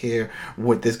don't care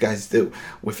what this guy's do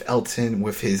with Elton,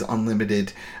 with his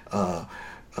unlimited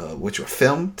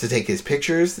film to take his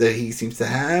pictures that he seems to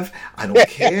have. I don't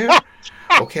care.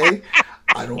 Okay?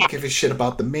 I don't give a shit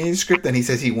about the manuscript. And he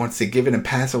says he wants to give it and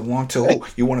pass it along to who?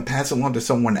 You want to pass it along to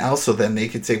someone else so then they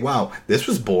can say, wow, this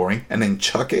was boring, and then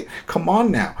chuck it? Come on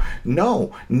now.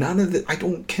 No, none of the. I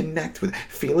don't connect with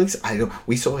Felix.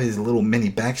 We saw his little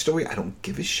mini backstory. I don't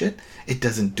give a shit. It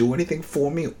doesn't do anything for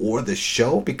me or the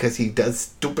show because he does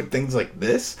stupid things like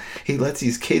this. He lets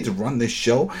these kids run this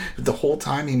show. The whole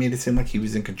time he made it seem like he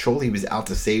was in control. He was out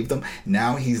to save them.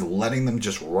 Now he's letting them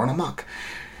just run amok.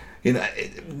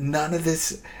 None of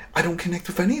this. I don't connect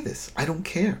with any of this. I don't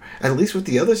care. At least with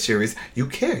the other series, you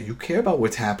care. You care about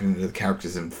what's happening to the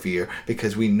characters in Fear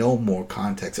because we know more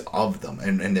context of them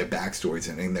and their backstories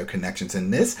and their connections.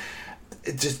 And this,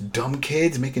 it's just dumb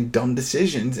kids making dumb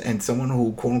decisions and someone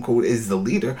who, quote unquote, is the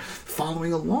leader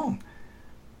following along.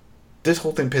 This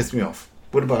whole thing pissed me off.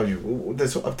 What about you?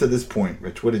 Up to this point,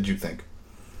 Rich, what did you think?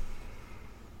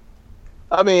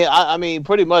 I mean,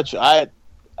 pretty much, I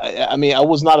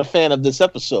was not a fan of this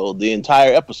episode, the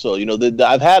entire episode.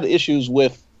 I've had issues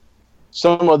with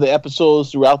some of the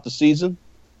episodes throughout the season,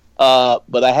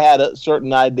 but I had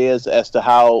certain ideas as to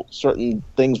how certain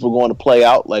things were going to play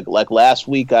out. Like last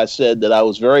week, I said that I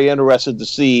was very interested to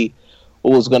see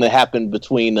what was going to happen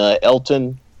between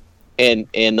Elton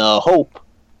and Hope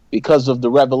because of the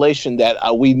revelation that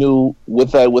we knew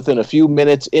within a few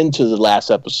minutes into the last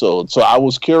episode. So I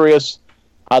was curious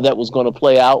how that was going to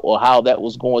play out or how that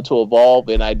was going to evolve.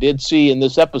 And I did see in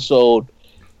this episode,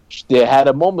 they had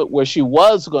a moment where she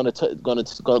was going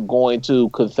to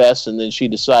confess, and then she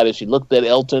decided. She looked at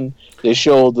Elton. They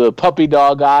showed the puppy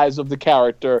dog eyes of the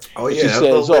character. Oh yeah,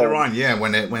 that was later on. Yeah,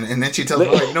 when and then she tells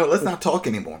him, "No, let's not talk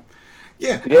anymore."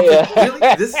 Yeah. Like, really?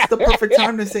 This is the perfect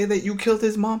time to say that you killed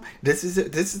his mom. This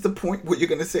is the point where you're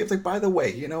going to say, it's like, by the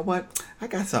way, you know what? I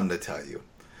got something to tell you.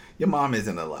 Your mom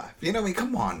isn't alive. You know what I mean?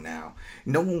 Come on now.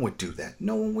 No one would do that.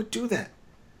 No one would do that.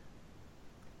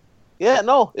 Yeah,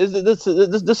 no, this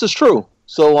is true.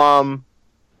 So,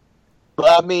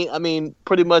 but I mean,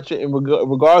 pretty much in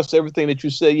regards to everything that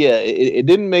you said, yeah, it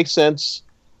didn't make sense.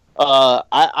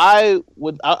 I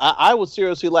would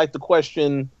seriously like to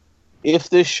question if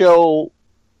this show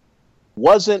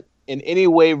wasn't in any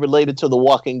way related to The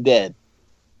Walking Dead.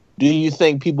 Do you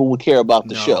think people would care about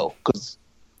the show? Because,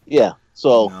 yeah.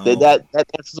 So that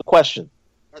answers the question.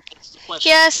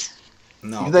 Yes.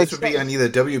 No, this would be on either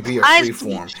WB or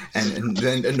Freeform, and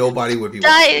then nobody would be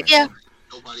watching. Yeah.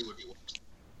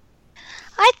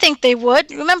 I think they would.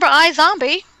 Remember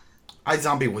iZombie?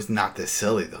 iZombie was not this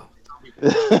silly though.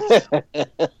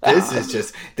 This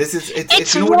is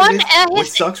it's you know what it is? What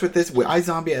sucks with this with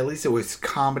iZombie, at least it was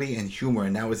comedy and humor,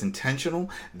 and that was intentional.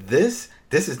 This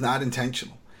is not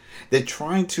intentional. They're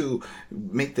trying to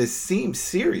make this seem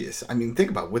serious. I mean, think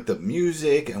about it, with the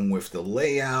music and with the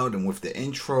layout and with the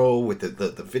intro, with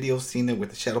the video scene, with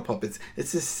the shadow puppets.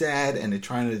 It's just sad, and they're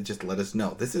trying to just let us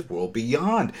know this is World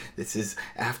Beyond. This is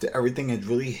after everything has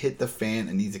really hit the fan,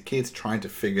 and these are kids trying to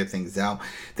figure things out.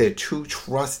 They're too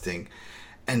trusting,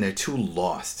 and they're too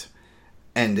lost.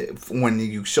 And when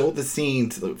you show the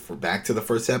scenes, back to the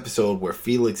first episode where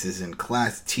Felix is in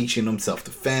class teaching them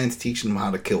self-defense, teaching them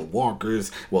how to kill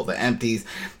walkers, the empties,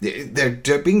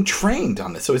 they're being trained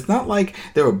on this. So it's not like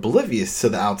they're oblivious to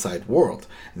the outside world.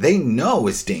 They know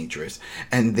it's dangerous,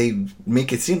 and they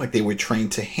make it seem like they were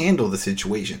trained to handle the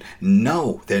situation.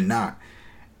 No, they're not.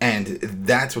 And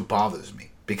that's what bothers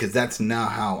me, because that's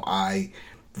not how I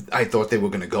thought they were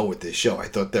going to go with this show. I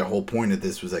thought their whole point of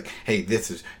this was like, hey, it's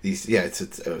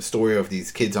a story of these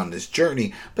kids on this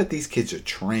journey, but these kids are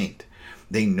trained.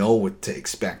 They know what to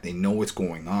expect. They know what's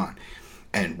going on.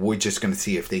 and we're just going to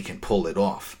see if they can pull it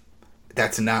off.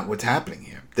 That's not what's happening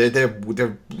here. They're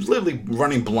literally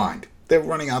running blind. They're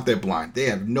running out there blind. They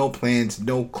have no plans,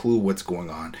 no clue what's going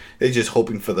on. They're just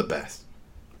hoping for the best.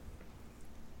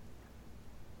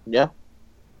 Yeah.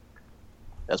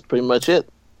 That's pretty much it.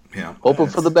 Yeah. Hoping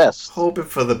for the best. Hoping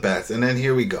for the best. And then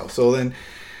here we go. So then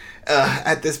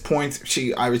at this point,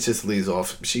 Iris just leaves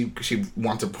off. She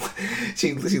wants to.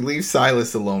 She leaves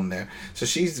Silas alone there. So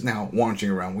she's now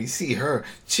wandering around. We see her.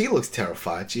 She looks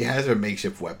terrified. She has her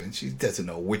makeshift weapon. She doesn't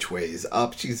know which way is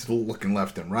up. She's looking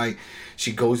left and right.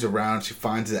 She goes around. She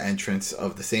finds the entrance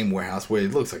of the same warehouse where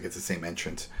it looks like it's the same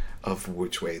entrance of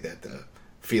which way that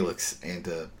Felix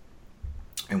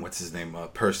and what's his name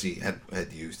Percy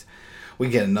had used. We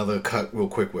get another cut real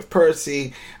quick with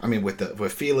Percy. I mean, with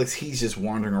Felix, he's just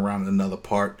wandering around in another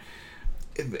part.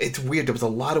 It's weird. There was a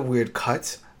lot of weird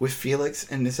cuts with Felix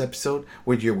in this episode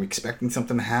where you're expecting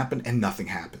something to happen and nothing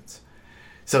happens.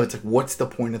 So it's like, what's the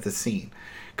point of the scene?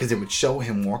 Because it would show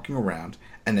him walking around,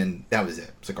 and then that was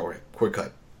it. It's like, all right, quick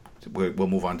cut. We'll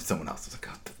move on to someone else. It's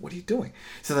like, what are you doing?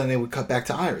 So then they would cut back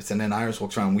to Iris, and then Iris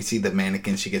walks around. We see the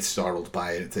mannequin. She gets startled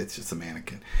by it. It's just a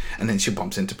mannequin. And then she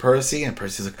bumps into Percy, and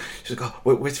Percy's like, she's like,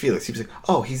 oh, where's Felix? He was like,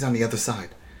 oh, he's on the other side.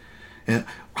 And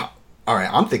all right,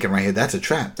 I'm thinking right here, that's a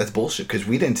trap. That's bullshit, because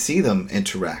we didn't see them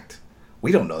interact.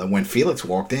 We don't know that when Felix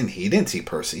walked in, he didn't see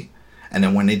Percy. And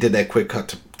then when they did that quick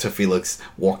cut to Felix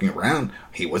walking around,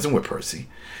 he wasn't with Percy.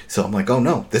 So I'm like, oh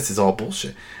no, this is all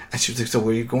bullshit. And she was like, so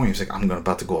where are you going? He was like, I'm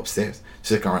about to go upstairs.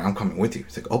 She's like, all right, I'm coming with you.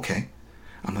 He's like, okay.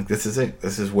 I'm like, this is it.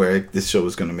 This is where this show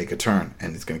is going to make a turn,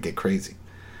 and it's going to get crazy.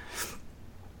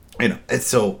 You know, and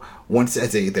so once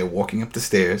they're walking up the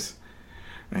stairs,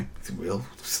 right, it's real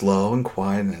slow and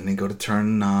quiet, and then they go to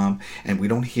turn the knob, and we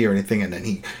don't hear anything, and then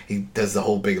he does the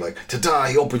whole big, like, ta-da,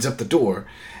 he opens up the door.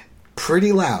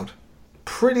 Pretty loud.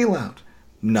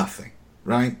 Nothing,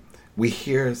 right? We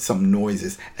hear some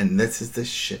noises, and this is the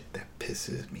shit that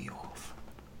pisses me off.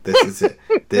 This is it.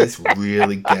 This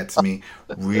really gets me,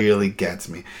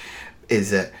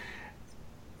 is that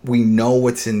we know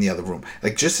what's in the other room.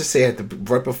 Like, just to say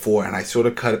right before, and I sort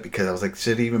of cut it because I was like,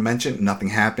 should I even mention? Nothing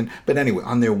happened. But anyway,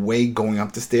 on their way going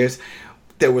up the stairs,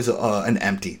 there was an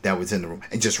empty that was in the room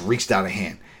and just reached out a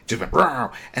hand. Just went,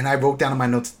 rawr, and I wrote down in my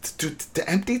notes, the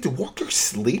empty, did Walker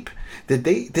sleep? Did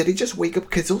they just wake up?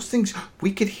 Because those things,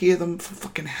 we could hear them for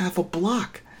fucking half a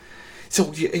block.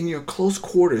 So you're in your close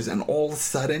quarters, and all of a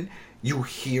sudden, you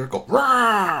hear go,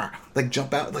 rawr, like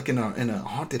jump out, like in a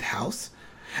haunted house.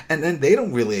 And then they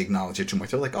don't really acknowledge it too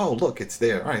much. They're like, oh, look, it's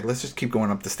there. All right, let's just keep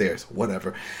going up the stairs.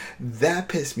 Whatever. That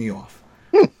pissed me off.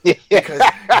 Because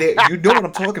you know what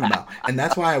I'm talking about, and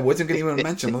that's why I wasn't going to even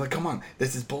mention. I'm like, come on,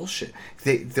 this is bullshit.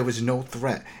 There was no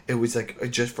threat. It was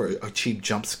like just for a cheap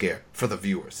jump scare for the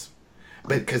viewers,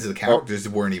 but because the characters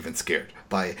weren't even scared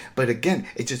by it. But again,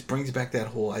 it just brings back that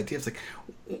whole idea. It's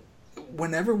like,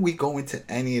 whenever we go into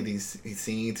any of these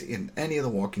scenes in any of the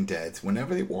Walking Deads,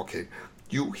 whenever they walk in,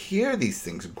 you hear these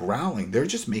things growling. They're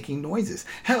just making noises.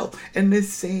 Hell, in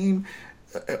this same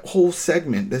whole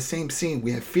segment, the same scene,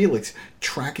 we have Felix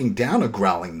tracking down a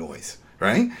growling noise,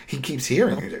 right? He keeps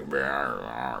hearing it,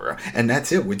 and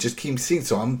that's it. We just keep seeing.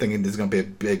 So I'm thinking there's going to be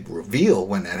a big reveal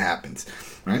when that happens,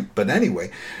 right? But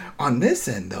anyway, on this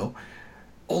end, though,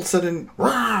 all of a sudden,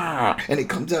 and it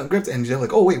comes out and grips, and you're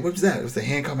like, oh, wait, what was that? It was the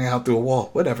hand coming out through a wall.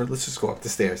 Whatever, let's just go up the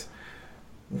stairs.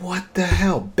 What the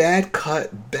hell? Bad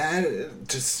cut, bad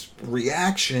just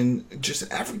reaction, just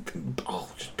everything. Oh,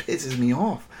 just pisses me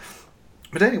off.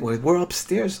 But anyway, we're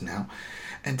upstairs now,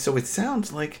 and so it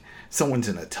sounds like someone's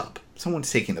in a tub. Someone's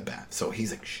taking a bath. So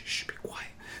he's like, shh, be quiet.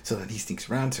 So then he sneaks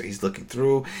around, so he's looking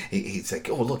through. He's like,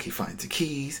 oh, look, he finds the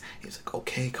keys. He's like,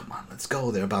 okay, come on, let's go.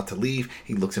 They're about to leave.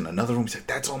 He looks in another room. He's like,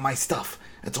 that's all my stuff.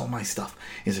 That's all my stuff.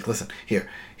 He's like, listen,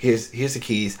 here's the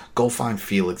keys. Go find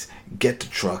Felix. Get the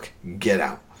truck. Get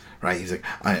out. Right? He's like,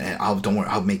 don't worry,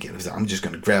 I'll make it. I'm just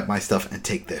going to grab my stuff and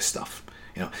take their stuff.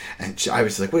 You know, and I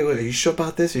was like, wait, are you sure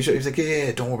about this? Are you sure? He's like,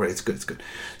 yeah, don't worry, it's good.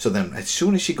 So then, as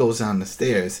soon as she goes down the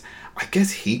stairs, I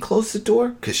guess he closed the door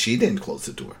because she didn't close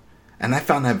the door, and I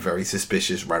found that very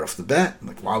suspicious right off the bat. I'm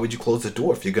like, why would you close the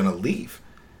door if you're gonna leave?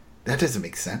 That doesn't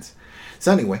make sense.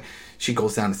 So anyway, she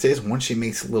goes down the stairs. Once she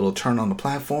makes a little turn on the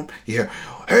platform, you hear,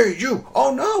 hey, you!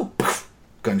 Oh no! Poof,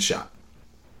 gunshot.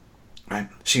 Right?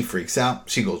 She freaks out.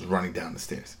 She goes running down the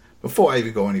stairs. Before I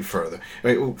even go any further,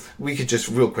 right, we could just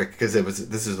real quick, because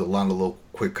this is a lot of little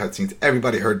quick cutscenes.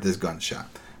 Everybody heard this gunshot.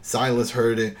 Silas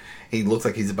heard it. He looks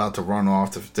like he's about to run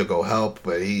off to go help,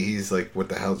 but he's like, what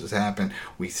the hell just happened?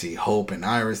 We see Hope and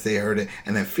Iris, they heard it.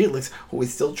 And then Felix, who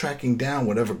is still tracking down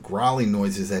whatever growling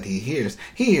noises that he hears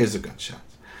the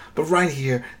gunshots. But right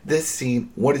here, this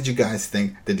scene, what did you guys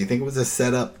think? Did you think it was a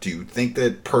setup? Do you think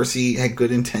that Percy had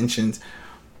good intentions?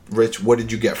 Rich, what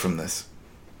did you get from this?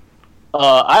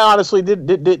 I honestly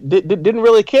didn't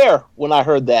really care when I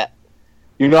heard that.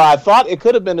 I thought it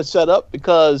could have been a setup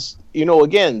because,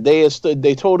 again,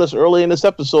 they told us early in this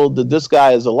episode that this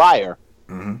guy is a liar.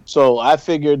 Mm-hmm. So I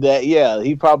figured that,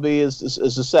 he probably is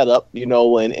a setup,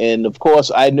 and of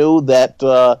course I knew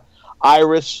that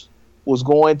Iris was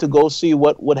going to go see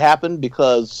what would happen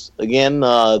because, again,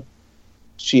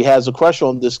 she has a crush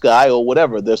on this guy or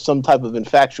whatever. There's some type of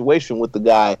infatuation with the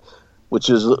guy, which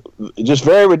is just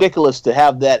very ridiculous to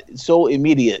have that so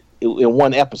immediate in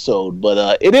one episode.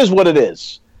 But it is what it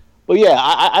is. But yeah,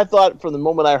 I thought from the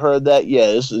moment I heard that,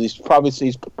 he's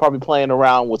probably playing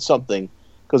around with something.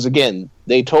 Because again,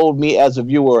 they told me as a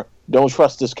viewer, don't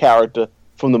trust this character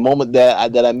from the moment that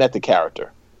I met the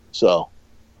character. So.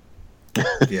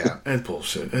 Yeah, it's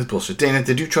bullshit. It's bullshit. Dana,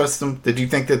 did you trust them? Did you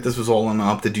think that this was all on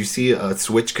up? Did you see a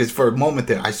switch? Because for a moment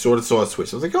there, I sort of saw a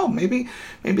switch. I was like, oh, maybe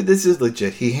this is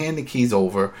legit. He handed keys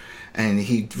over, and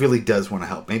he really does want to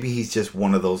help. Maybe he's just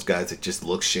one of those guys that just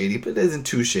looks shady, but isn't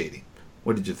too shady.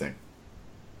 What did you think?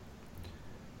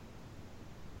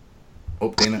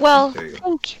 Oh, Dana. Well, there you go.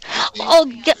 thank you. Oh,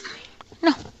 yeah.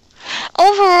 No.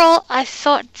 Overall, I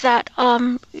thought that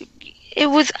I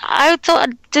thought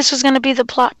this was going to be the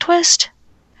plot twist,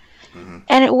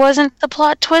 and it wasn't the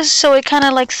plot twist, so it kind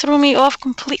of like threw me off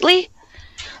completely,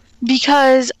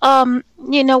 because to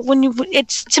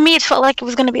me it felt like it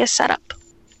was going to be a setup,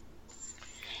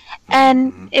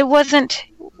 and it wasn't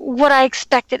what I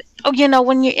expected.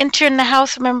 When you enter in the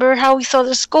house, remember how we saw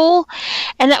the school,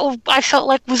 and that I felt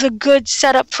like was a good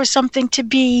setup for something to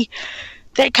be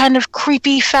that kind of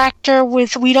creepy factor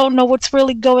with we don't know what's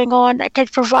really going on, that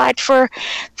could provide for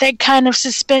that kind of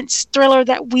suspense thriller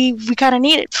that we kind of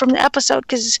needed from the episode,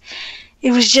 because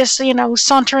it was just,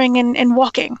 sauntering and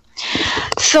walking.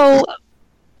 So,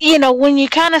 when you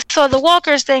kind of saw the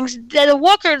walkers things, the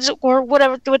walkers, or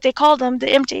what they called them, the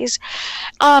empties,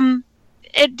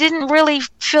 it didn't really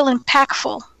feel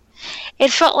impactful.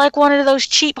 It felt like one of those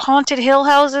cheap haunted hill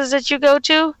houses that you go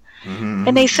to. Mm-hmm.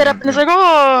 And they sit up and it's like,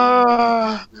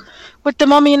 oh, with the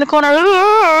mummy in the corner.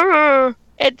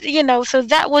 So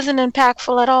that wasn't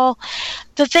impactful at all.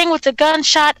 The thing with the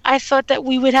gunshot, I thought that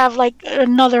we would have like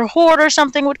another horde or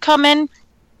something would come in.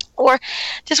 Or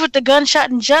just with the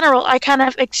gunshot in general, I kind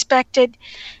of expected,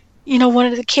 one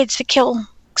of the kids to kill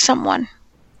someone.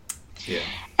 Yeah.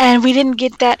 And we didn't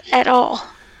get that at all.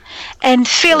 And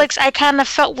Felix, I kind of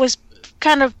felt was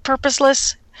kind of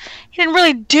purposeless. He didn't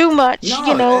really do much,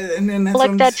 and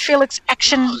like that Felix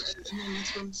action.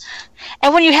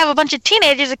 And when you have a bunch of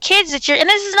teenagers or kids and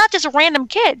this is not just random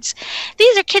kids.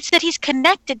 These are kids that he's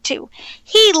connected to.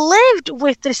 He lived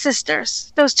with the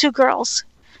sisters, those two girls.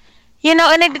 And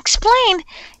it explained,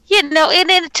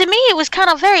 and to me it was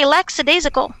kind of very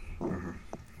lackadaisical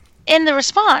in the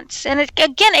response. And it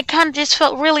kind of just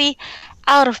felt really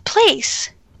out of place.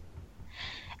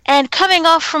 And coming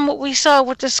off from what we saw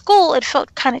with the school, it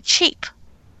felt kind of cheap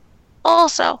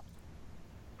also.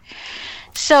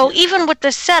 So even with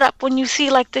the setup, when you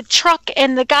see like the truck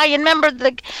and the guy, and remember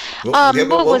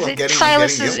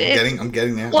Silas's... I'm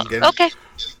getting there. Okay.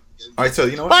 All right, so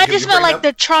you know what? But I just meant like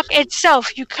the truck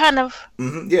itself, you kind of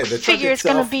the figure it's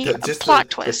going to be a plot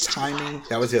twist. The timing,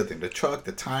 that was the other thing. The truck,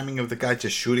 the timing of the guy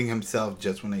just shooting himself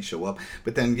just when they show up.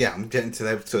 But then, I'm getting to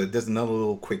that. So there's another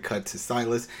little quick cut to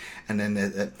Silas. And then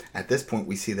at this point,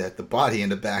 we see that the body in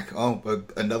the back,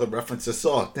 another reference to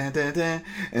Saw. Dun, dun, dun,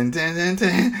 and dun, dun,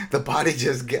 dun. The body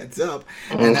just gets up.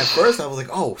 And at first, I was like,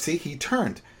 oh, see, he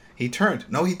turned.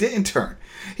 No, he didn't turn.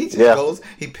 He just goes,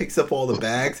 he picks up all the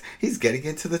bags, he's getting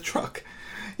into the truck.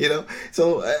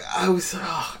 So I was,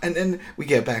 and then we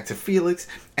get back to Felix,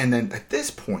 and then at this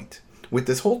point, with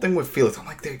this whole thing with Felix, I'm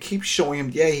like, they keep showing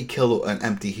him, he killed an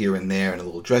empty here and there in a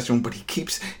little dressing room, but he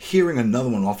keeps hearing another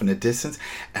one off in the distance,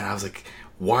 and I was like,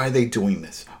 why are they doing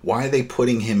this? Why are they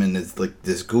putting him in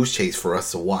this goose chase for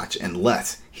us to watch,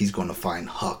 unless he's going to find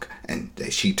Huck, and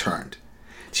she turned.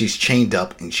 She's chained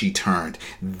up and she turned.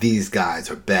 These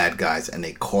guys are bad guys and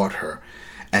they caught her.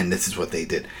 And this is what they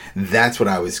did. That's what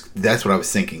I was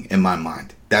thinking in my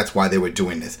mind. That's why they were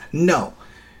doing this. No.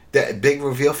 That big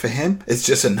reveal for him is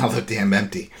just another damn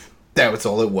empty. That was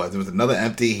all it was. It was another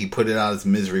empty. He put it out of his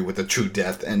misery with a true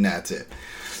death, and that's it.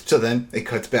 So then it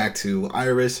cuts back to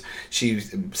Iris.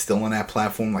 She's still on that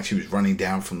platform, like she was running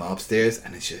down from the upstairs.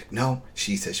 And then she's like, no.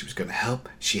 She said she was going to help.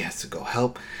 She has to go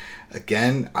help.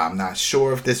 Again, I'm not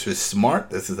sure if this was smart.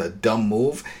 This is a dumb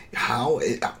move.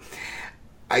 I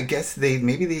guess the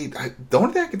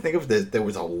only thing I can think of is there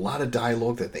was a lot of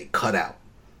dialogue that they cut out.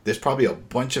 There's probably a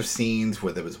bunch of scenes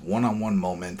where there was one-on-one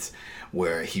moments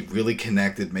where he really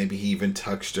connected. Maybe he even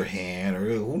touched her hand, or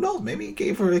who knows, maybe he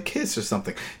gave her a kiss or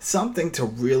something. Something to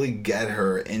really get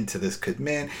her into this. Because,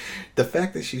 man, the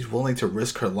fact that she's willing to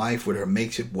risk her life with her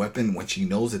makeshift weapon when she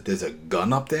knows that there's a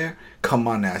gun up there, come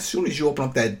on now. As soon as you open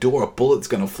up that door, a bullet's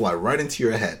going to fly right into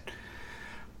your head.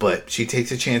 But she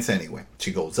takes a chance anyway.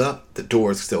 She goes up, the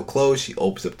door is still closed, she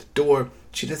opens up the door,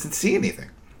 she doesn't see anything.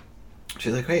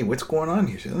 She's like, hey, what's going on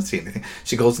here? She doesn't see anything.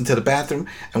 She goes into the bathroom,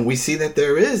 and we see that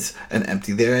there is an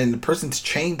empty there, and the person's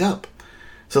chained up.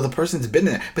 So the person's been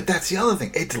in there. But that's the other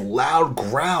thing. It's loud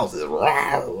growls.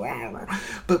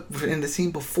 But in the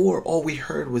scene before, all we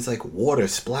heard was like water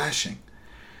splashing.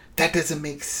 That doesn't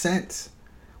make sense.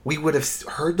 We would have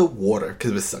heard the water,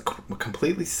 because it was a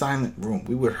completely silent room.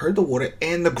 We would have heard the water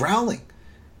and the growling.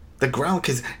 The growling,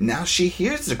 because now she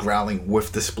hears the growling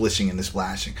with the splishing and the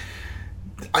splashing.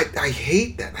 I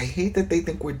hate that. I hate that they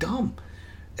think we're dumb.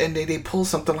 And they pull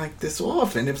something like this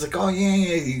off. And it was like, oh, yeah,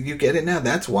 you get it now.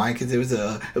 That's why, because it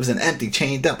was an empty,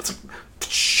 chained up. It's like,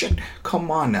 shit, come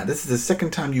on now. This is the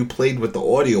second time you played with the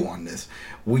audio on this.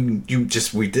 You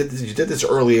did this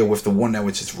earlier with the one that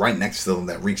was just right next to them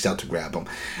that reached out to grab them,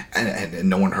 and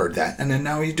no one heard that. And then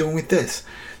now you're doing with this.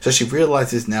 So she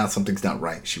realizes now something's not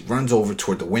right. She runs over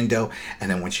toward the window,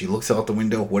 and then when she looks out the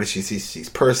window, what does she see? She sees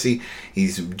Percy.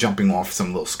 He's jumping off some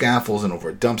little scaffolds and over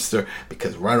a dumpster,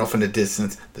 because right off in the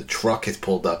distance, the truck has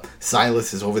pulled up.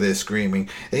 Silas is over there screaming,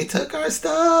 "They took our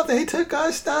stuff! They took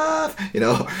our stuff!" You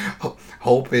know,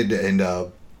 Hope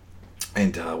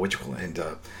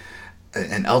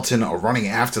and Elton are running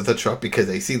after the truck because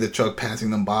they see the truck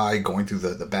passing them by, going through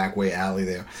the back way alley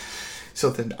there. So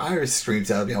then Iris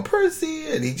screams out, Percy,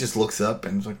 and he just looks up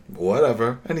and is like,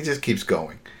 whatever, and he just keeps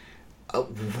going.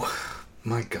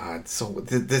 My God! So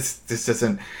this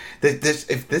doesn't.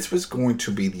 If this was going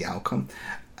to be the outcome,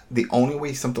 the only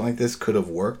way something like this could have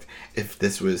worked if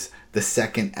this was the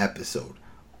second episode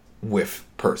with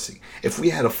Percy. If we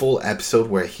had a full episode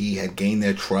where he had gained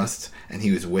their trust and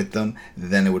he was with them,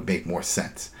 then it would make more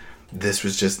sense. This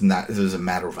was just not. It was a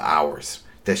matter of hours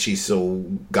that she's so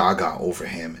gaga over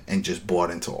him and just bought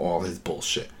into all his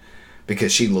bullshit.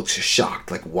 Because she looks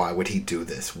shocked, like, why would he do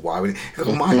this? Why would he?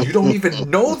 Come on, you don't even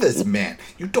know this man.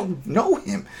 You don't know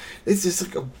him. It's just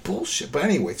like a bullshit. But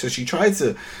anyway, so she tries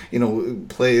to,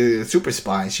 play super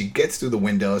spy. She gets through the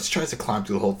window. She tries to climb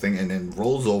through the whole thing and then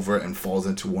rolls over and falls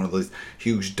into one of those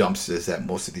huge dumpsters that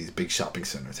most of these big shopping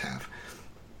centers have.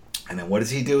 And then what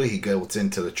does he do? He goes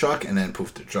into the truck, and then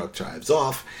poof, the truck drives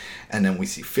off. And then we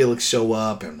see Felix show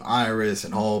up, and Iris,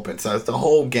 and Hope, and so the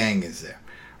whole gang is there.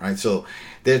 Right? So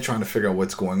they're trying to figure out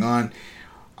what's going on.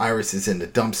 Iris is in the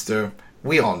dumpster.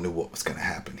 We all knew what was going to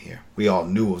happen here. We all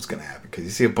knew what was going to happen, because you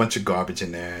see a bunch of garbage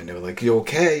in there, and they were like, you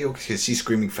okay? You okay? She's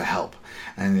screaming for help.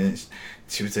 And then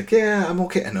she was like, yeah, I'm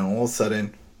okay. And then all of a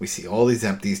sudden, we see all these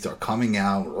empties start coming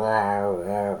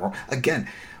out. Again,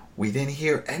 we didn't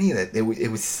hear any of that.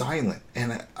 It was silent.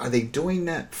 And are they doing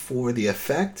that for the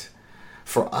effect?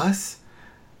 For us?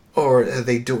 Or are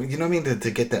they doing, you know what I mean?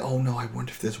 To get that, oh no, I wonder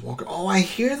if there's Walker. Oh, I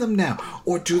hear them now.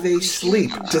 Or do they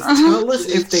sleep? Just tell us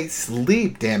if they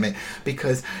sleep, damn it.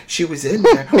 Because she was in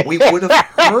there, we would have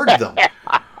heard them.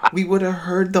 We would have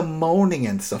heard the moaning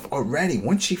and stuff already.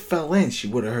 Once she fell in, she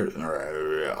would have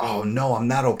heard, oh no, I'm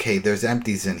not okay. There's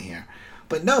empties in here.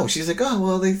 But no, she's like, oh,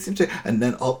 well, they seem to... And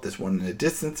then, oh, there's one in the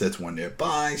distance. There's one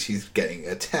nearby. She's getting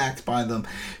attacked by them.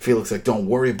 Felix like, don't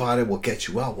worry about it. We'll get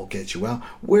you out. We'll get you out.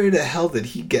 Where the hell did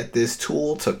he get this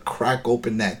tool to crack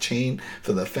open that chain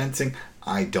for the fencing?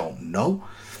 I don't know.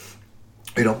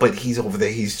 But he's over there.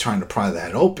 He's trying to pry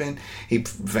that open. He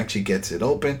eventually gets it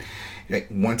open.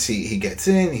 Once he gets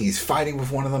in, he's fighting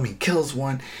with one of them. He kills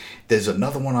one. There's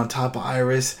another one on top of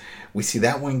Iris. We see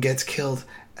that one gets killed.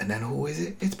 And then who is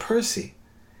it? It's Percy.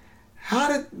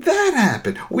 How did that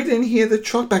happen? We didn't hear the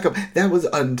truck back up. That was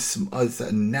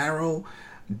a narrow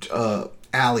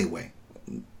alleyway.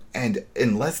 And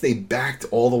unless they backed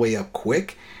all the way up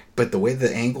quick, but the way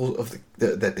the angle of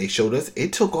that they showed us,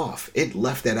 it took off. It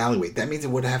left that alleyway. That means it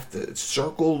would have to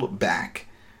circle back.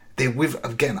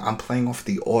 I'm playing off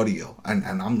the audio, and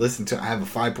I'm listening to, I have a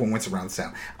 5.1 surround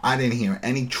sound. I didn't hear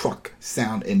any truck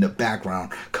sound in the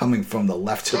background coming from the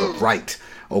left to the right,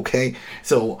 okay?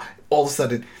 So all of a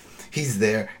sudden, he's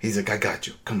there. He's like, I got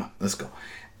you. Come on, let's go.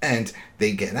 And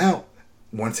they get out,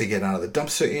 once they get out of the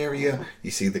dumpster area,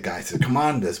 you see the guy says, come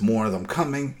on, there's more of them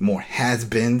coming, more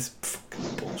has-beens.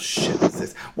 Fucking bullshit is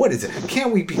this? What is it?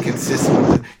 Can't we be consistent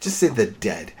with it? Just say the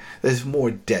dead. There's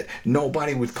more dead.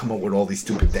 Nobody would come up with all these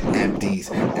stupid the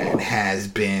empties and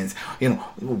has-beens. You know,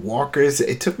 walkers.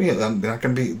 It took me, I'm not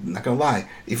gonna lie,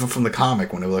 even from the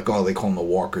comic when they were like, oh, they call them the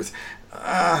walkers.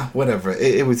 Whatever.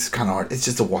 It was kind of hard. It's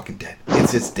just a Walking Dead.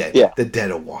 It's just dead. Yeah. The dead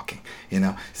are walking. You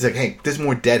know? It's like, hey, there's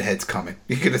more deadheads coming.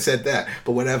 You could have said that.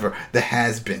 But whatever. The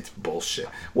has-beens. Bullshit.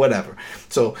 Whatever.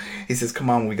 So he says, come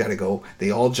on, we got to go.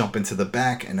 They all jump into the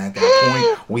back. And at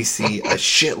that point, we see a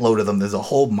shitload of them. There's a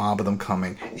whole mob of them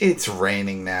coming. It's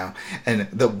raining now. And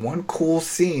the one cool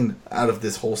scene out of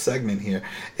this whole segment here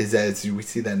is that we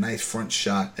see that nice front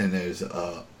shot. And there's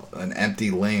an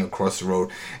empty lane across the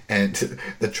road, and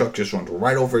the truck just runs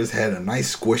right over his head, a nice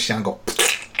squish sound, go,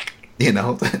 you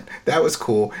know, that was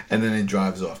cool, and then it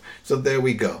drives off. So there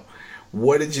we go.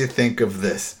 What did you think of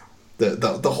this?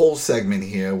 The whole segment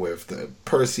here with the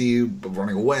Percy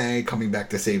running away, coming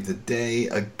back to save the day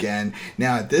again.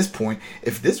 Now at this point,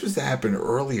 if this was to happen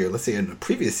earlier, let's say in the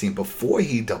previous scene before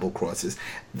he double crosses,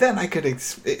 then I could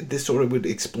this sort of would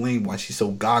explain why she's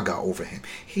so gaga over him.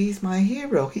 He's my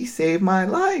hero. He saved my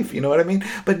life. You know what I mean?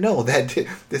 But no,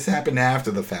 this happened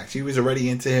after the fact. She was already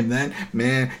into him then.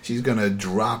 Man, she's gonna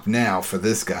drop now for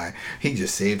this guy. He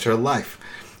just saved her life.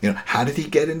 You know, how did he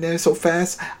get in there so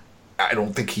fast? I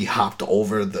don't think he hopped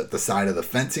over the side of the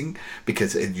fencing,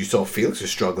 because you saw Felix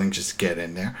was struggling just to get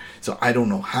in there. So I don't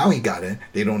know how he got in.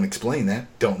 They don't explain that.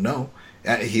 Don't know.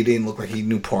 He didn't look like he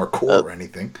knew parkour or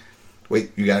anything.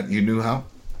 Wait, you knew how,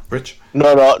 Rich?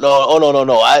 No. Oh,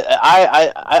 no.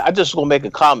 I just gonna make a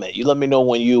comment. You let me know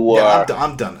when you were. Yeah,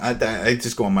 I'm done. I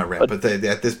just go on my rant. But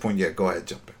at this point, yeah, go ahead,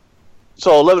 jump in.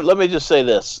 So let me just say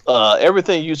this.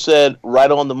 Everything you said,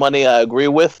 right on the money. I agree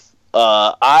with.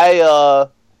 I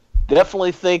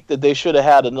definitely think that they should have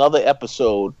had another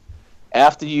episode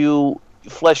after you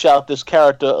flesh out this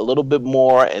character a little bit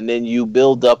more, and then you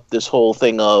build up this whole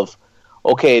thing of,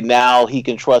 okay, now he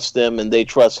can trust them and they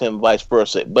trust him, vice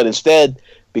versa. But instead,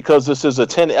 because this is a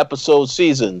 10-episode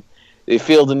season, they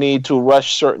feel the need to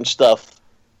rush certain stuff,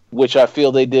 which I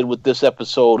feel they did with this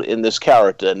episode in this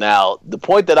character. Now, the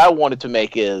point that I wanted to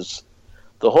make is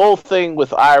the whole thing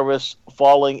with Iris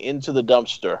falling into the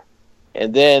dumpster.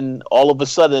 And then all of a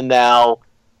sudden now,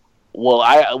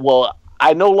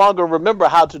 I no longer remember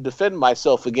how to defend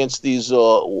myself against these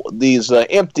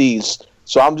empties.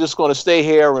 So I'm just going to stay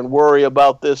here and worry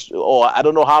about this. Or I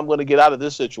don't know how I'm going to get out of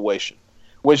this situation.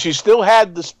 When she still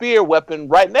had the spear weapon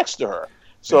right next to her,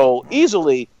 so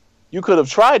easily you could have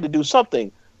tried to do something.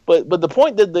 But the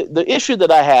point that the issue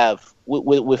that I have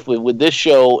with this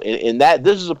show, in that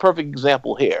this is a perfect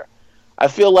example here. I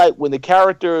feel like when the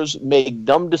characters make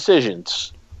dumb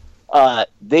decisions,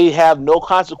 they have no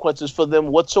consequences for them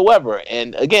whatsoever.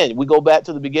 And again, we go back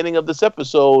to the beginning of this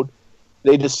episode.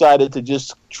 They decided to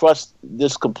just trust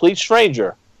this complete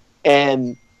stranger,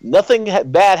 and nothing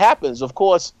bad happens. Of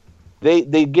course, they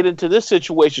get into this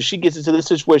situation. She gets into this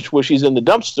situation where she's in the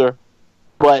dumpster,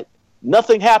 but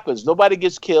nothing happens. Nobody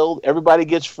gets killed. Everybody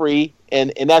gets free,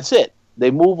 and that's it. They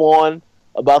move on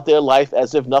about their life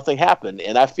as if nothing happened.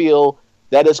 And I feel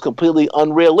that is completely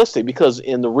unrealistic, because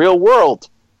in the real world,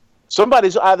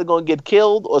 somebody's either going to get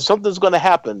killed or something's going to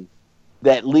happen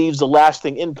that leaves a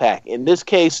lasting impact. In this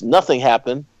case, nothing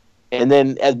happened. And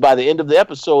then by the end of the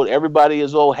episode, everybody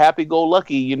is all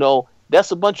happy-go-lucky. You know,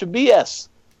 that's a bunch of BS,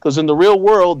 because in the real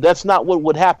world, that's not what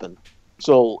would happen.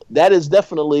 So that is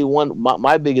definitely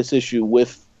my biggest issue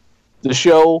with the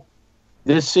show,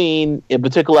 this scene, in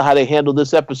particular, how they handle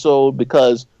this episode,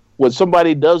 because when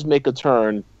somebody does make a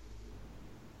turn,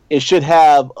 it should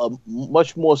have a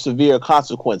much more severe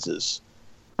consequences.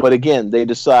 But again, they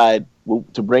decide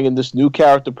to bring in this new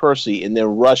character, Percy, and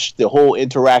then rush the whole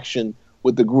interaction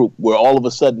with the group, where all of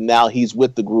a sudden now he's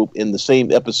with the group in the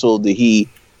same episode that he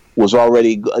was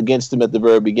already against them at the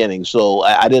very beginning. So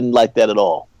I didn't like that at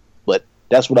all. But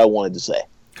that's what I wanted to say.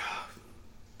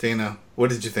 Dana, what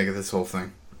did you think of this whole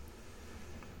thing?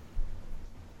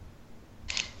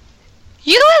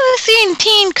 You ever seen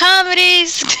teen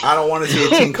comedies? I don't want to see a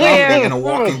teen comedy in a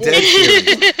Walking Dead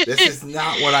series. This is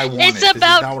not what I wanted. It's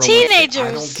about teenagers.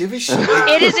 I don't give a shit.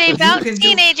 It is about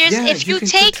teenagers. If you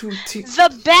take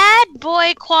the bad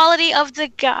boy quality of the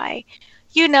guy,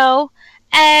 you know,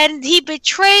 and he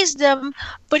betrays them,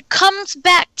 but comes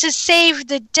back to save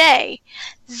the day,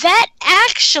 that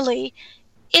actually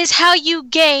is how you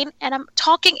gain, and I'm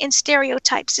talking in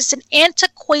stereotypes. It's an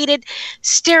antiquated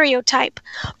stereotype.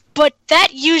 But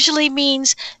that usually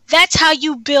means that's how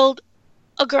you build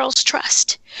a girl's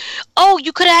trust. Oh,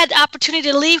 you could have had the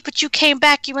opportunity to leave, but you came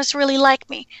back. You must really like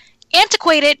me.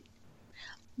 Antiquated,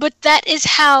 but that is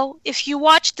how, if you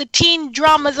watch the teen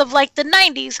dramas of like the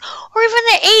 90s or even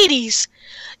the 80s,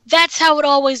 that's how it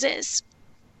always is.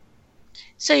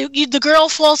 So the girl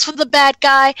falls for the bad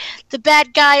guy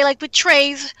like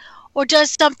betrays or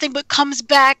does something but comes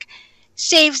back,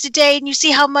 saves the day, and you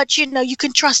see how much you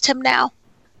can trust him now.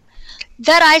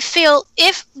 That I feel,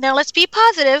 now let's be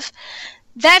positive,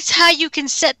 that's how you can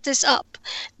set this up.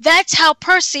 That's how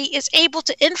Percy is able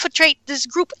to infiltrate this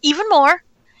group even more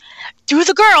through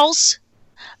the girls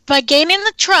by gaining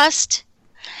the trust,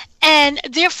 and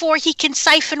therefore he can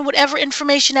siphon whatever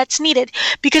information that's needed,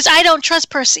 because I don't trust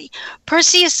Percy.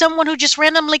 Percy is someone who just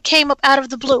randomly came up out of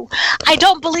the blue. I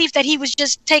don't believe that he was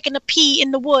just taking a pee in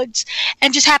the woods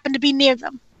and just happened to be near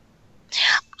them.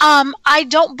 I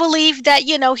don't believe that,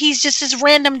 he's just this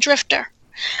random drifter.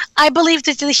 I believe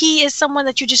that he is someone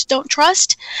that you just don't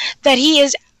trust, that he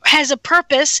has a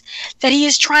purpose, that he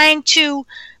is trying to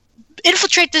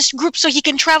infiltrate this group so he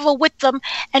can travel with them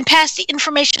and pass the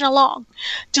information along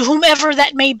to whomever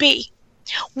that may be.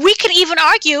 We could even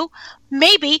argue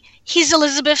maybe he's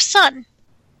Elizabeth's son.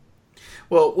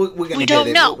 Well, we're going to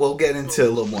don't know. We'll get into a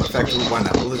little more. In fact, why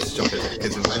not? Let's jump into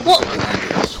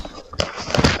it.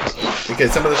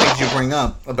 Because some of the things you bring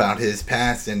up about his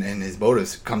past and his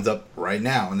motives comes up right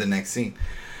now in the next scene.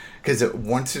 Because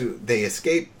once they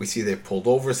escape, we see they're pulled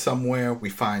over somewhere. We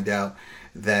find out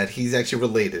that he's actually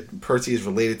related. Percy is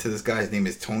related to this guy. His name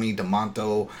is Tony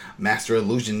DeMonto, master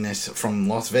illusionist from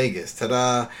Las Vegas.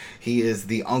 Ta-da! He is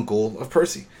the uncle of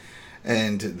Percy.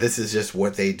 And this is just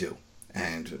what they do.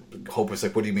 And Hope was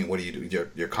like, what do you mean? What do you do?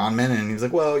 You're con men? And he's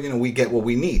like, well, we get what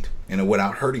we need,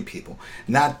 without hurting people.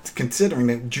 Not considering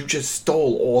that you just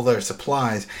stole all their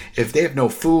supplies. If they have no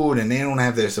food and they don't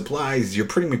have their supplies, you're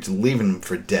pretty much leaving them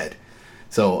for dead.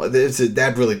 So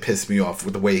that really pissed me off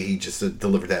with the way he just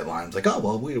delivered that line. I was like, oh,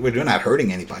 well, we're not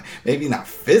hurting anybody. Maybe not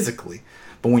physically,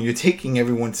 but when you're taking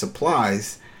everyone's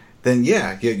supplies, then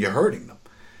yeah, you're hurting them.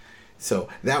 So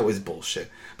that was bullshit.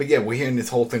 But yeah, we're hearing this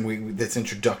whole thing, this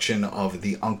introduction of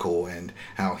the uncle and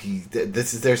how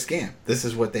this is their scam. This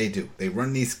is what they do. They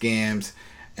run these scams,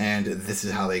 and this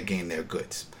is how they gain their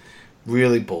goods.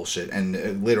 Really bullshit.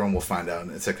 And later on we'll find out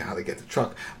in a second how they get the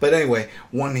truck. But anyway,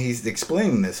 when he's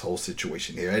explaining this whole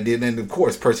situation here, and of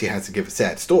course Percy has to give a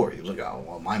sad story. He was like, oh,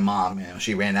 well, my mom,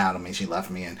 she ran out of me, she left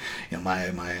me, and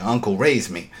my uncle raised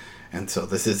me. And so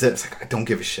this is it. It's like, I don't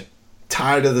give a shit.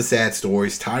 Tired of the sad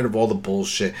stories, tired of all the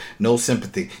bullshit, no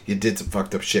sympathy. You did some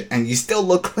fucked up shit, and you still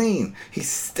look clean. He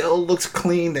still looks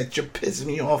clean. That you're pissing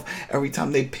me off every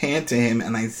time they pan to him,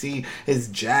 and I see his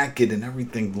jacket and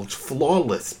everything looks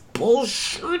flawless.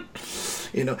 Bullshit,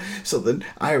 So then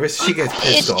Iris, she gets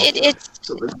pissed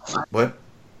off. What?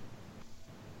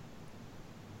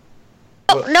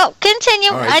 No,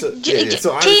 continue. Right,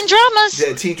 teen dramas.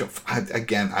 Yeah, teen drama.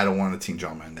 Again, I don't want a teen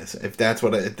drama in this. If that's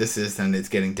what this is, then it's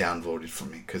getting downvoted for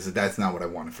me, because that's not what I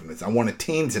wanted from this. I wanted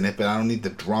teens in it, but I don't need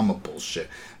the drama bullshit,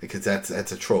 because that's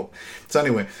a trope. So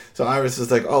anyway, Iris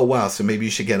is like, oh wow, so maybe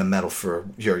you should get a medal for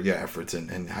your efforts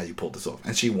and how you pulled this off.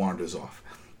 And she wanders off.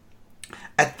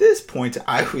 At this point,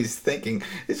 I was thinking,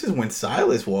 this is when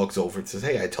Silas walks over and says,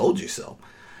 hey, I told you so.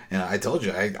 I told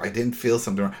you, I didn't feel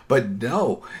something wrong. But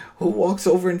no, who walks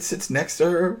over and sits next to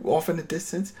her off in the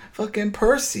distance? Fucking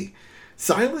Percy.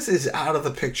 Silas is out of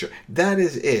the picture. That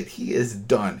is it. He is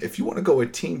done. If you want to go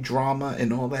with teen drama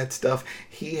and all that stuff,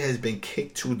 he has been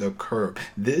kicked to the curb.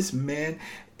 This man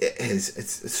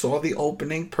saw the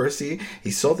opening, Percy.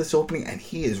 He saw this opening, and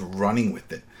he is running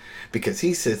with it. Because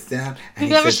he sits down and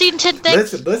You've ever seen Ted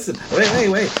Things? Listen,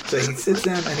 wait. So he sits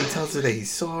down and he tells her that he's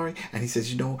sorry, and he says,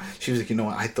 she was like,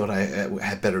 I thought I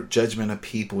had better judgment of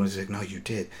people. And he's like, no, you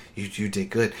did. You did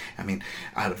good. I mean,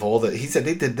 out of all he said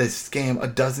they did this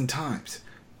scam 12 times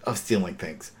of stealing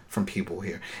things from people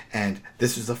here. And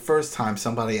this was the first time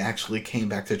somebody actually came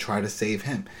back to try to save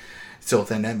him. So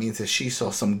then that means that she saw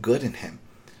some good in him.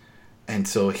 And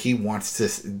so he wants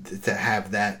to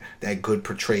have that good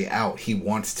portray out. He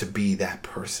wants to be that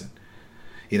person,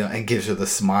 and gives her the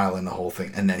smile and the whole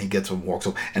thing. And then he gets up and walks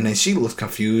over. And then she looks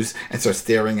confused and starts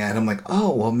staring at him like,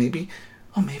 oh, well, maybe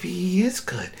he is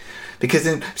good. Because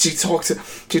then she tells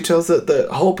the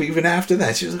Hope even after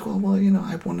that. She was like, well,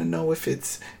 I want to know if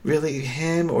it's really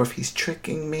him or if he's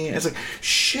tricking me. And it's like,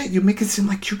 shit, you make it seem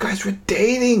like you guys were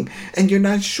dating and you're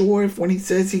not sure if when he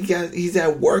says he's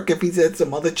at work, if he's at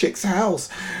some other chick's house.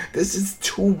 This is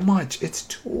too much. It's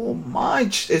too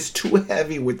much. It's too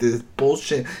heavy with this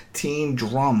bullshit teen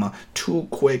drama. Too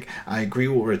quick. I agree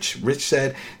with what Rich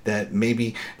said, that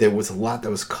maybe there was a lot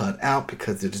that was cut out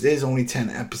because there is only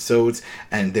 10 episodes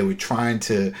and they were trying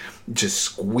to just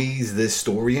squeeze this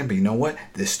story in. But you know what?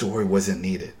 This story wasn't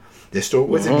needed. This story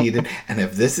wasn't needed. And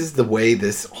if this is the way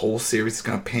this whole series is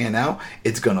going to pan out,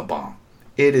 it's going to bomb.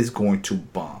 It is going to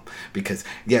bomb. Because,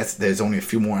 yes, there's only a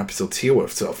few more episodes here.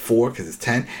 So 4 because it's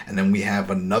 10. And then we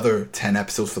have another 10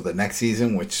 episodes for the next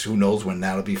season, which who knows when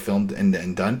that'll be filmed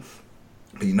and done.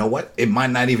 But you know what? It might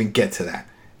not even get to that.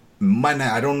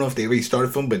 I don't know if they already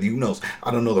started filming, but who knows? I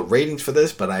don't know the ratings for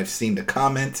this, but I've seen the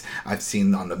comments. I've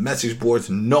seen on the message boards.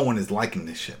 No one is liking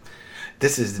this shit.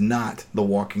 This is not The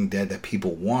Walking Dead that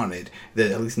people wanted.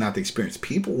 That at least not the experience.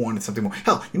 People wanted something more.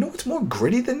 Hell, you know what's more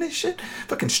gritty than this shit?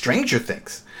 Fucking Stranger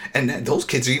Things. And those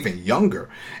kids are even younger.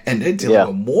 And they're dealing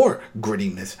with more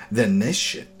grittiness than this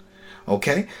shit.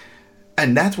 Okay?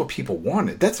 And that's what people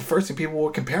wanted. That's the first thing people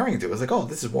were comparing it to. It was like, oh,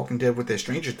 this is Walking Dead with their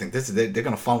Stranger Things. They're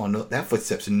going to follow that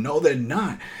footsteps. No, they're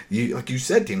not. Like you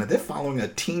said, Dina, they're following a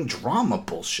teen drama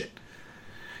bullshit.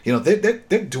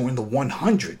 They're doing the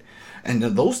 100. And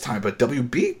those type of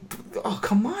WB, oh,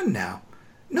 come on now.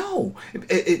 No.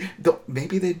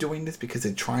 Maybe they're doing this because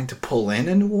they're trying to pull in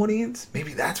a new audience.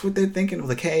 Maybe that's what they're thinking.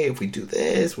 Like, hey, if we do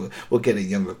this, we'll get a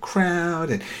younger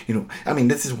crowd. And,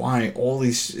 this is why all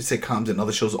these sitcoms and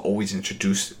other shows always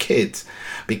introduce kids.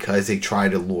 Because they try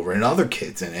to lure in other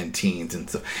kids and teens and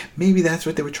stuff. Maybe that's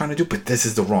what they were trying to do. But this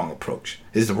is the wrong approach.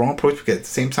 This is the wrong approach because at the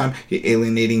same time, you're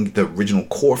alienating the original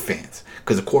core fans.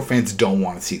 Because the core fans don't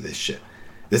want to see this shit.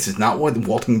 This is not what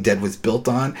Walking Dead was built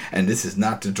on, and this is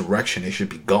not the direction it should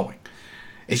be going.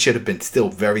 It should have been still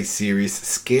very serious,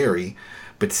 scary,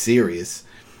 but serious.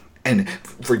 And,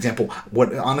 for example,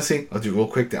 honestly, I'll do real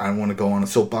quick, I don't want to go on a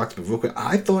soapbox, but real quick,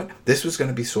 I thought this was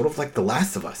going to be sort of like The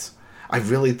Last of Us. I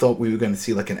really thought we were going to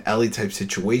see like an Ellie type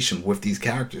situation with these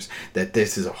characters. That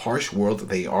this is a harsh world.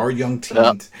 They are young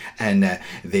teens, and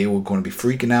they were going to be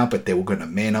freaking out, but they were going to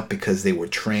man up because they were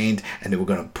trained and they were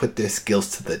going to put their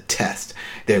skills to the test.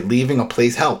 They're leaving a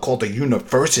place, hell, called a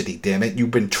university. Damn it, you've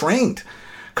been trained.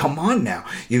 Come on now.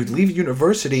 You leave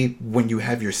university when you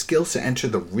have your skills to enter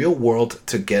the real world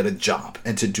to get a job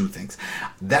and to do things.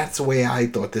 That's the way I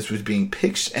thought this was being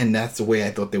pitched, and that's the way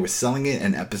I thought they were selling it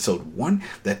in episode 1,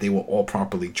 that they were all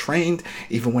properly trained.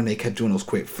 Even when they kept doing those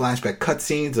quick flashback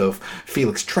cutscenes of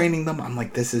Felix training them, I'm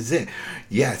like, this is it.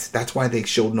 Yes, that's why they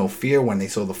showed no fear when they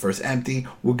saw the first empty.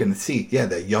 We're going to see, yeah,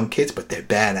 they're young kids, but they're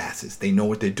badasses. They know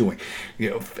what they're doing.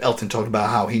 Elton talked about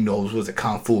how he knows was a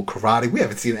kung fu karate. We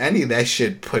haven't seen any of that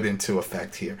shit put into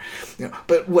effect here,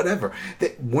 but whatever.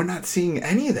 We're not seeing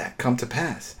any of that come to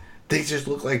pass. They just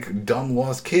look like dumb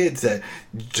lost kids that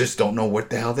just don't know what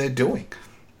the hell they're doing.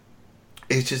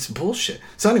 It's just bullshit.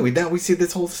 So anyway, now we see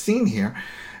this whole scene here,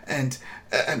 and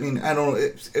I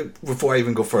don't. Before I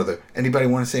even go further, anybody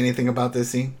want to say anything about this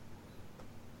scene?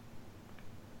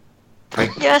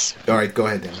 Yes. All right, go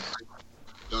ahead, Dan.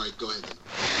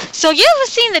 So you ever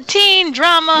seen the teen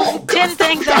drama 10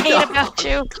 Things I Hate About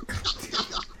You?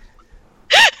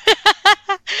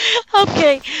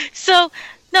 Okay, so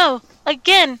no,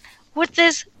 again with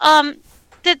this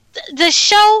the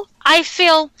show, I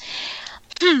feel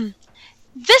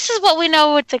this is what we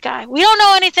know with the guy. We don't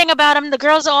know anything about him. The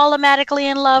girls are all automatically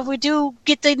in love. We do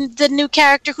get the new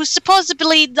character who's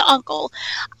supposedly the uncle.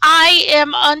 I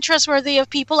am untrustworthy of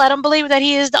people. I don't believe that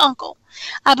he is the uncle.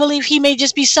 I believe he may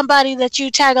just be somebody that you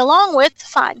tag along with.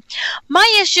 Fine.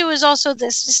 My issue is also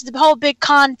this is the whole big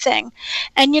con thing.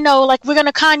 And, like we're going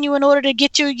to con you in order to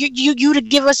get you to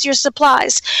give us your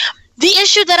supplies. The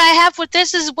issue that I have with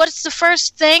this is what's the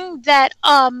first thing that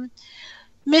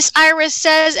Miss Iris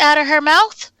says out of her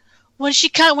mouth when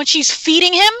she's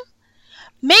feeding him?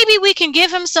 Maybe we can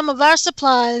give him some of our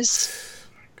supplies.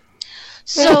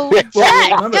 So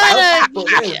remember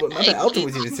Elton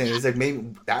was even saying it's like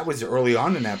maybe that was early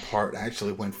on in that part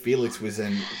actually when Felix was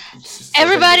in.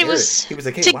 Everybody he was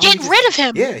like, hey, to get rid of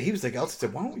him. Yeah, he was like, Elton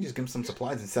said, why don't we just give him some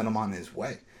supplies and send him on his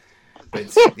way?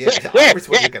 But yeah, Iris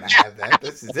wasn't gonna have that.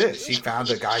 This is it. She found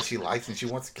a guy she likes and she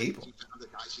wants to keep him.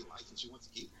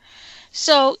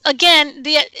 So again,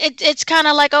 it's kind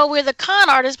of like, oh, we're the con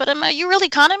artists, but are you really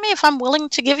conning me if I'm willing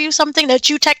to give you something that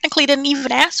you technically didn't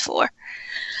even ask for?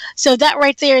 So that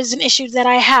right there is an issue that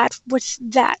I had with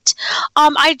that.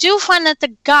 I do find that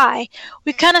the guy,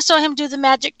 we kind of saw him do the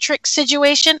magic trick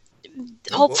situation.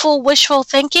 hopeful, wishful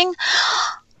thinking.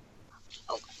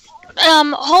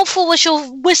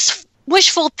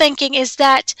 Wishful thinking is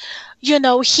that,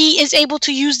 he is able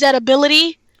to use that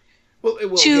ability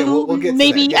we'll get to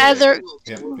maybe that. either.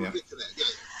 Yeah.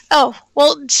 Oh,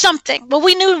 well, something. Well,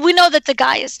 we know that the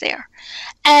guy is there,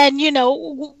 and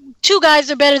two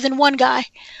guys are better than one guy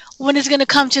when it's going to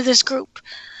come to this group.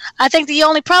 I think the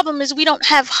only problem is we don't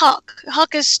have Huck.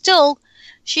 Huck is still,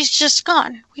 she's just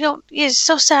gone. It's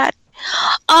so sad.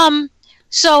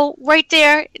 So right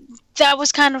there, that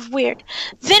was kind of weird.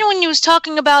 Then when you was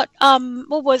talking about,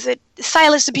 what was it?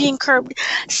 Silas being curbed.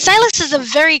 Silas is a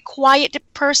very quiet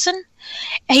person.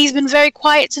 And he's been very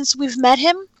quiet since we've met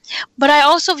him. But I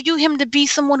also view him to be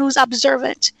someone who's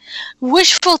observant.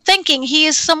 Wishful thinking, he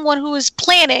is someone who is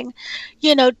planning,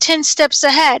 10 steps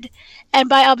ahead. And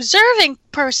by observing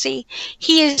Percy,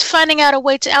 he is finding out a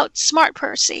way to outsmart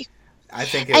Percy. I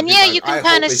think, and yeah, you can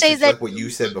kind of say that. Like what you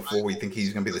said before, we think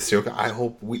he's going to be the serial killer. I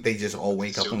hope they just all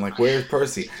wake up and like, where's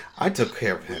Percy? I took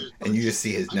care of him, and you just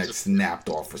see his neck snapped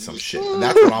off or some shit. And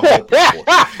that's what I'm hoping for.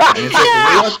 And it's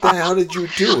like, what the hell did you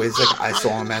do? It's like I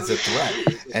saw him as a threat,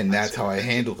 and that's how I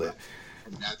handled it.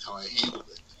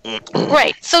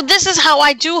 Right. So this is how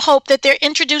I do hope that they're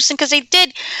introducing, because they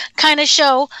did kind of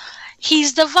show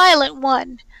he's the violent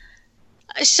one.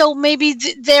 So maybe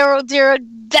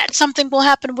that something will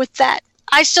happen with that.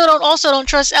 I still don't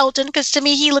trust Elton, because to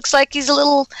me he looks like he's a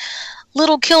little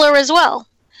killer as well.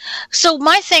 So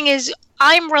my thing is,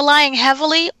 I'm relying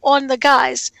heavily on the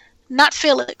guys, not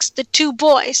Felix, the two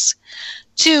boys,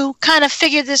 to kind of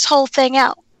figure this whole thing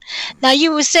out. Now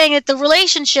you were saying that the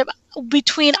relationship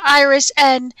between Iris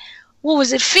and what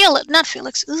was it? Felix, not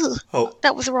Felix. Ugh, Hope.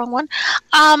 That was the wrong one.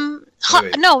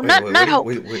 Not Hope.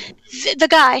 The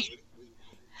guy.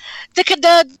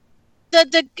 The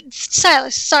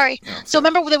Silas, sorry. Oh, so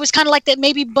remember there was kind of like that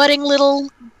maybe budding little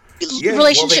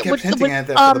relationship well, they kept hinting at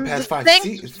that for the past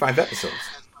five episodes.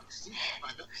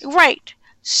 Right.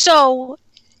 So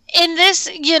in this,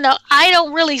 I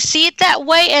don't really see it that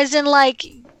way, as in like,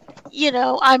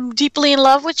 I'm deeply in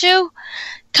love with you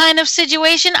kind of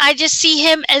situation. I just see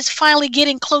him as finally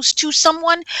getting close to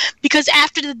someone, because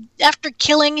after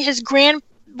killing his grandparents,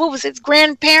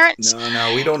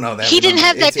 No, we don't know that. He didn't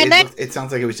have that connect. It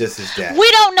sounds like it was just his dad.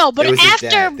 We don't know, but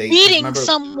after beating remember,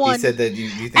 someone, he said that you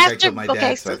think I killed my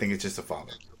dad, so I think it's just a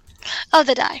father. Oh,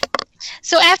 the dad.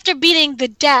 So after beating the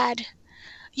dad,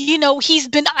 he's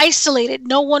been isolated.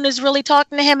 No one is really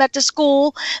talking to him at the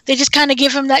school. They just kind of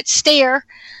give him that stare,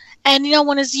 and no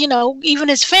one is, even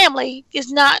his family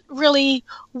is not really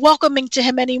welcoming to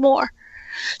him anymore.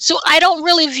 So I don't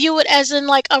really view it as in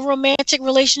like a romantic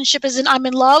relationship, as in I'm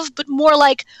in love, but more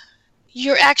like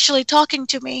you're actually talking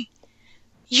to me.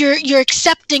 You're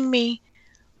accepting me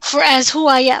for as who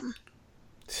I am.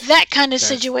 That kind of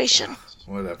situation.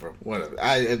 Whatever.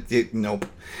 Nope.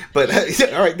 But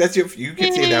all right, that's you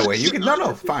can see it that way. You can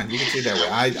fine. You can see it that way.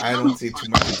 I don't see too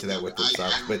much into that with the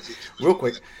stuff. But real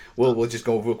quick, we'll just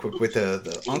go real quick with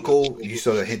the uncle. You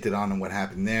sort of hinted on what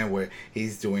happened there, where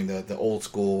he's doing the old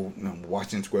school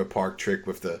Washington Square Park trick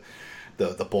with the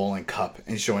ball and cup,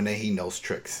 and showing that he knows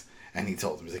tricks. And he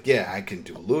told him, he's like, yeah, I can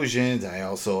do illusions. I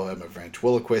also am a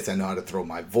ventriloquist. I know how to throw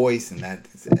my voice, and that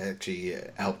actually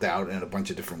helped out in a bunch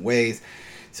of different ways.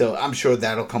 So I'm sure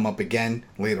that'll come up again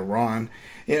later on.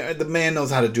 The man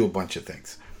knows how to do a bunch of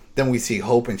things. Then we see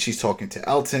Hope, and she's talking to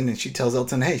Elton, and she tells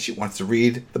Elton, hey, she wants to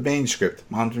read the manuscript,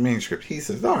 mom's manuscript. He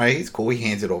says, all right, he's cool. He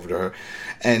hands it over to her.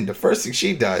 And the first thing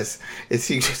she does is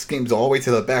he just skims all the way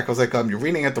to the back. I was like, you're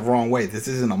reading it the wrong way. This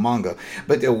isn't a manga.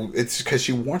 But it's because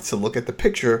she wants to look at the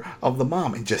picture of the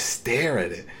mom and just stare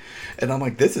at it. And I'm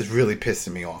like, this is really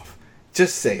pissing me off.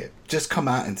 Just say it. Just come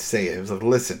out and say it. It was like,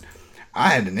 listen, I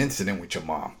had an incident with your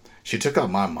mom. She took out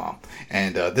my mom,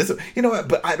 and this,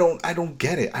 but I don't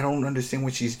get it. I don't understand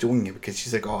what she's doing here, because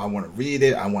she's like, oh, I want to read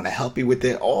it. I want to help you with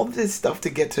it. All this stuff to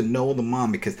get to know the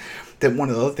mom, because that one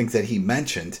of the other things that he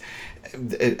mentioned,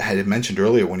 I had mentioned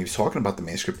earlier when he was talking about the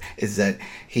manuscript, is that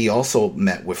he also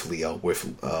met with Leo,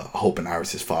 with Hope and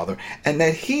Iris' father, and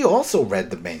that he also read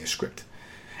the manuscript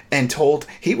and told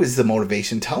he was the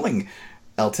motivation telling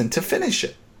Elton to finish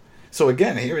it. So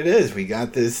again, here it is. We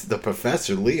got the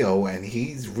Professor Leo, and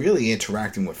he's really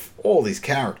interacting with all these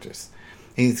characters.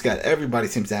 He's got, everybody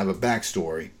seems to have a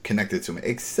backstory connected to him,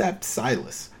 except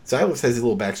Silas. Silas has a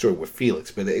little backstory with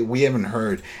Felix, but we haven't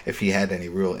heard if he had any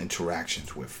real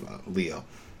interactions with Leo.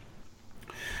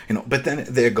 But then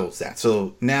there goes that.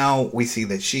 So now we see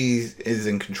that she is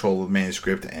in control of the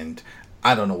manuscript, and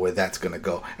I don't know where that's going to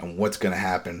go and what's going to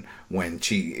happen when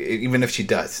even if she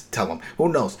does tell him. Who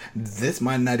knows? This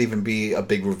might not even be a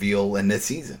big reveal in this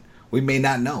season. We may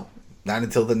not know. Not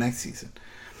until the next season.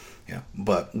 Yeah,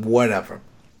 but whatever.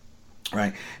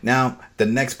 Right now, the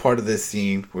next part of this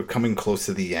scene, we're coming close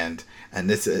to the end, and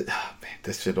this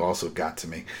shit also got to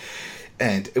me.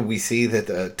 And we see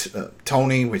that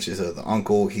Tony, which is the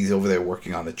uncle, he's over there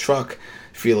working on the truck.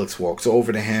 Felix walks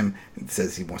over to him and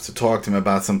says he wants to talk to him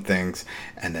about some things.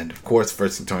 And then, of course,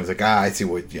 first thing Tony's like, I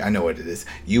know what it is.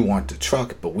 You want the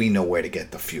truck, but we know where to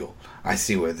get the fuel. I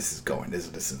see where this is going. This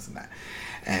and that.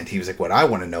 And he was like, what I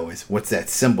want to know is, what's that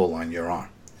symbol on your arm?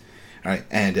 All right,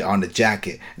 and on the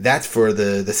jacket, that's for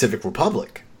the Civic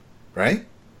Republic, right?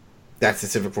 That's the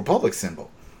Civic Republic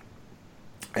symbol.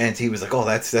 And he was like, oh,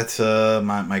 that's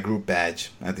my group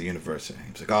badge at the university.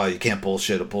 He was like, oh, you can't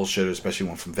bullshit a bullshitter, especially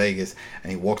one from Vegas.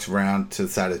 And he walks around to the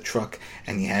side of the truck,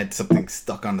 and he had something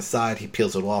stuck on the side. He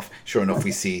peels it off. Sure enough,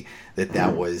 we see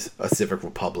that was a Civic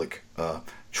Republic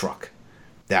truck.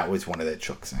 That was one of their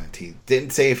trucks. And he didn't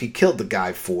say if he killed the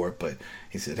guy for it, but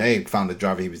he said, hey, found the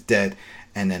driver, he was dead.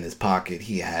 And in his pocket,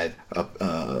 he had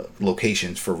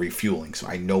locations for refueling, so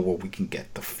I know where we can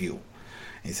get the fuel.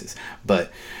 He says,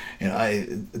 but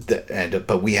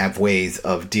but we have ways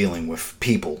of dealing with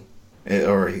people.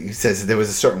 Or he says there was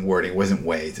a certain wording. It wasn't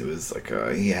ways. It was like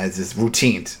he has this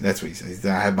routines. That's what he says.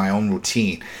 I have my own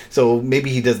routine. So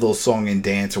maybe he does a little song and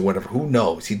dance or whatever. Who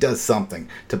knows? He does something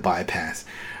to bypass,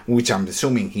 which I'm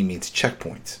assuming he means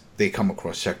checkpoints. They come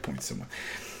across checkpoints somewhere.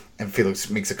 And Felix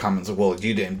makes a comment like, well,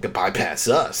 you didn't bypass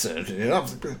us. And, you know,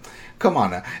 come on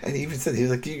now. And he even said, he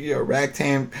was like, you're a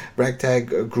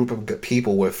ragtag group of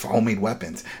people with homemade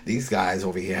weapons. These guys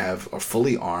over here are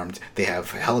fully armed. They have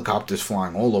helicopters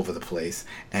flying all over the place.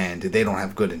 And they don't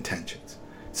have good intentions.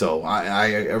 So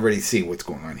I already see what's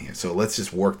going on here. So let's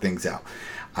just work things out.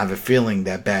 I have a feeling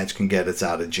that badge can get us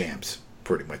out of jams.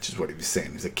 Pretty much is what he was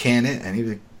saying. He's like, can it? And he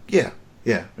was like, yeah.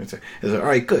 He was like, all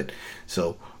right, good.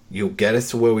 So you'll get us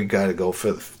to where we got to go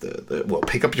for well,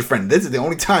 pick up your friend. This is the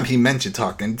only time he mentioned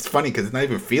talk. And it's funny because it's not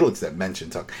even Felix that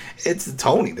mentioned talk. It's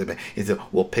Tony. He said,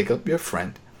 we'll pick up your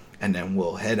friend, and then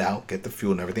we'll head out, get the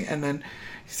fuel and everything. And then,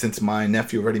 since my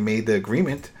nephew already made the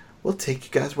agreement, we'll take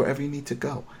you guys wherever you need to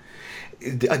go.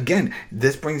 Again,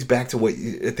 this brings back to what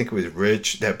I think it was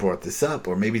Rich that brought this up,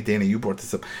 or maybe Dana, you brought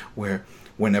this up, where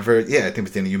whenever, I think it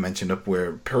was Dana, you mentioned up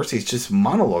where Percy's just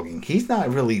monologuing. He's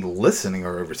not really listening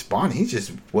or responding. He's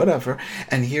just whatever.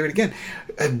 And here it again.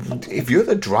 If you're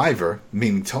the driver,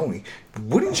 meaning Tony,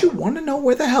 wouldn't you want to know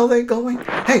where the hell they're going?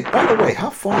 Hey, by the way,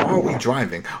 how far are we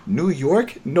driving? New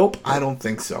York? Nope, I don't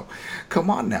think so.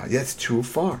 Come on now, that's too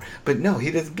far. But no,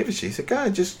 he doesn't give a shit. He's like,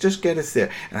 God, just get us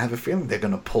there. And I have a feeling they're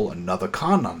going to pull another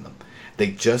con on them.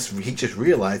 He just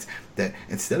realized that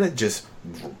instead of just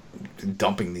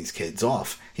dumping these kids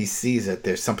off, he sees that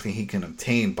there's something he can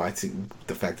obtain by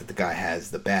the fact that the guy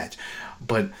has the badge.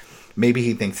 But maybe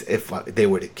he thinks if they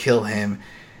were to kill him,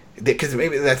 because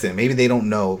maybe that's it. Maybe they don't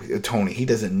know Tony. He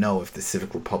doesn't know if the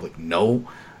Civic Republic know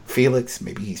Felix.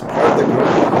 Maybe he's part of the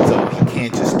group, so he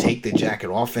can't just take the jacket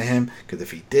off of him. Because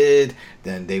if he did,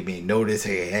 then they may notice,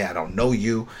 hey, I don't know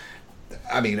you.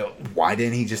 I mean, why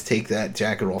didn't he just take that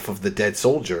jacket off of the dead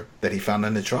soldier that he found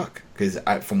in the truck? Because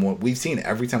from what we've seen,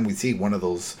 every time we see one of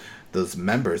those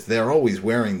members, they're always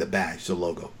wearing the badge, the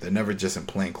logo. They're never just in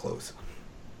plain clothes.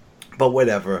 But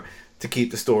whatever, to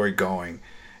keep the story going,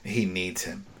 he needs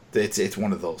him. It's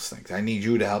one of those things. I need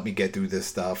you to help me get through this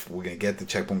stuff. We're going to get the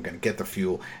checkpoint, we're going to get the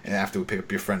fuel, and after we pick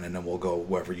up your friend, and then we'll go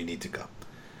wherever you need to go.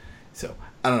 So,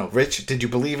 I don't know. Rich, did you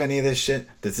believe any of this shit?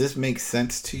 Does this make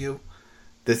sense to you?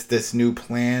 This new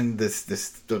plan,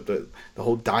 the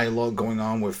whole dialogue going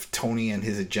on with Tony and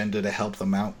his agenda to help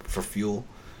them out for fuel?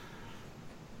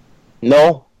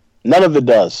 No, none of it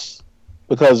does.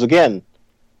 Because again,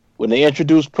 when they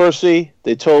introduced Percy,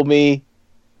 they told me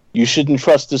you shouldn't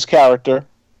trust this character.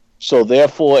 So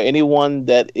therefore, anyone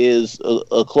that is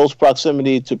a close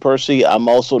proximity to Percy, I'm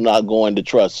also not going to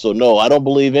trust. So no, I don't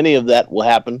believe any of that will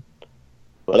happen.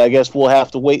 But I guess we'll have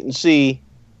to wait and see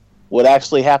what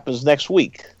actually happens next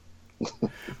week.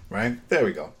 Right? There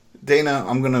we go. Dana,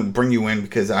 I'm going to bring you in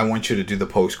because I want you to do the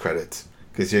post credits.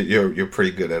 Because you're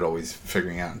pretty good at always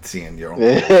figuring out and seeing your own.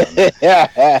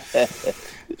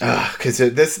 Because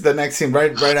the next scene,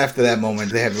 right after that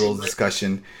moment, they have a little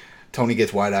discussion. Tony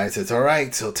gets wide-eyed, says, all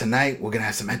right, so tonight we're going to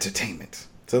have some entertainment.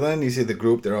 So then you see the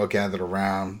group, they're all gathered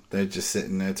around. They're just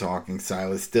sitting there talking.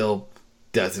 Silas still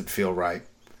doesn't feel right.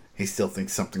 He still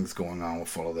thinks something's going on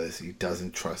with all this. He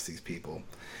doesn't trust these people.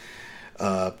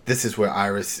 This is where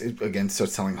Iris, again,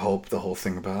 starts telling Hope the whole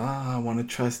thing about, I want to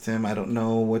trust him. I don't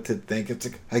know what to think. It's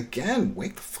like, again,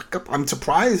 wake the fuck up. I'm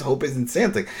surprised Hope isn't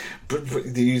saying it.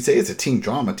 Like, you say it's a teen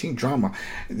drama.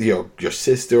 Your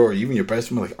sister or even your best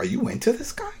friend, like, are you into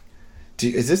this guy?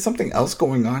 Is there something else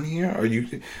going on here? Are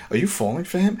you falling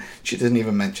for him? She doesn't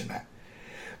even mention that.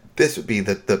 This would be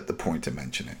the point to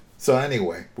mention it. So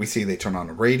anyway, we see they turn on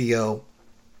the radio,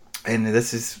 and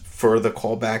this is further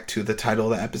callback to the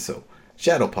title of the episode,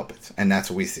 Shadow Puppets. And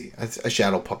that's what we see. It's a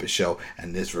shadow puppet show,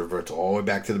 and this reverts all the way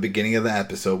back to the beginning of the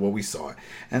episode where we saw it.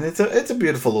 And it's a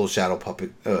beautiful little shadow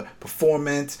puppet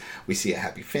performance. We see a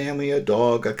happy family, a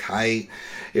dog, a kite.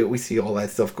 We see all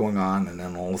that stuff going on, and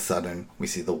then all of a sudden we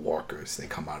see the walkers. They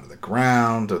come out of the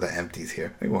ground, or the empties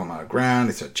here. They come out of the ground,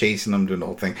 they start chasing them, doing the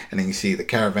whole thing, and then you see the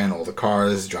caravan, all the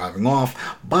cars driving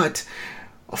off. But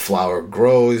a flower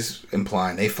grows,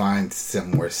 implying they find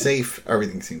somewhere safe.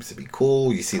 Everything seems to be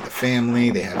cool. You see the family,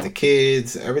 they have the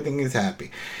kids, everything is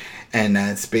happy. And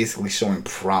that's basically showing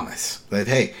promise that,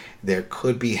 hey, there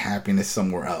could be happiness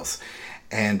somewhere else.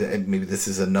 And maybe this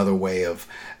is another way of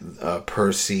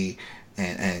Percy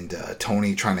and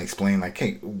Tony trying to explain, like,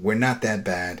 hey, we're not that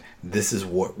bad. This is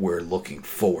what we're looking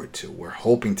forward to. We're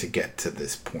hoping to get to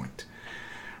this point.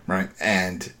 Right?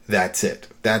 And that's it.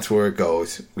 That's where it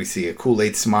goes. We see a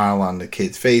Kool-Aid smile on the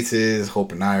kids' faces.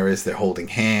 Hope and Iris, they're holding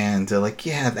hands. They're like,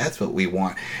 yeah, that's what we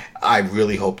want. I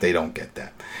really hope they don't get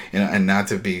that. And not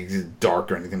to be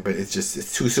dark or anything, but it's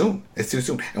too soon. It's too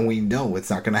soon. And we know it's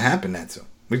not going to happen that soon.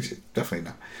 Definitely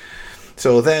not.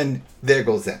 So then, there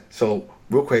goes that. So,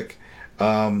 real quick,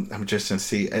 I'm just going to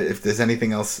see if there's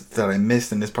anything else that I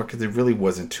missed in this part, because there really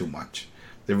wasn't too much.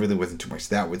 There really wasn't too much.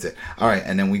 That was it. All right,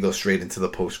 and then we go straight into the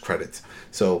post-credits.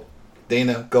 So,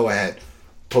 Dana, go ahead.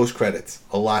 Post-credits.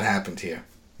 A lot happened here.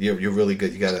 You're really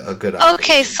good. You got a good eye.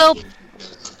 Okay, so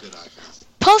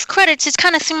post-credits, it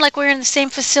kind of seemed like we were in the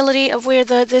same facility of where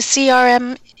the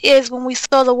CRM is when we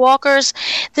saw the walkers.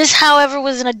 This, however,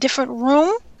 was in a different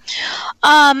room.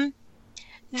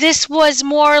 This was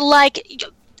more like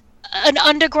an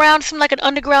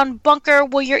underground bunker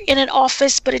where you're in an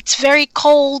office, but it's very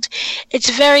cold. It's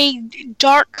very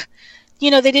dark. You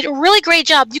know, they did a really great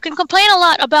job. You can complain a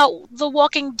lot about The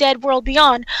Walking Dead World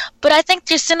Beyond, but I think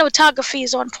their cinematography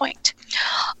is on point.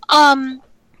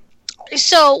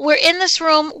 So we're in this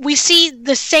room. We see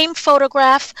the same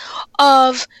photograph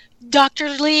of Dr.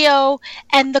 Leo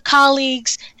and the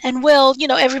colleagues and Will. You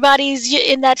know, everybody's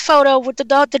in that photo with the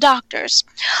doctors.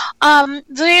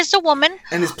 There's a woman.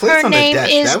 And it's placed Her on the name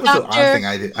desk. is That was Dr. the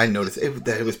odd thing I noticed.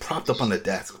 That it was propped up on the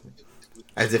desk.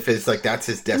 As if it's like that's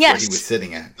his desk Yes. where he was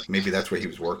sitting at. Maybe that's where he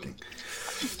was working.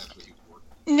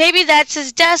 Maybe that's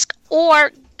his desk,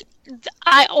 or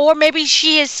maybe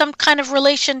she is some kind of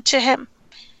relation to him.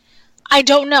 I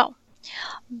don't know.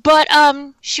 But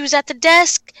she was at the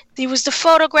desk. There was the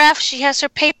photograph. She has her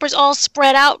papers all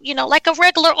spread out, you know, like a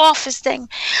regular office thing.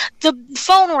 The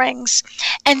phone rings,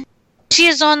 and she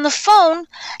is on the phone,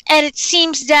 and it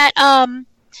seems that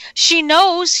she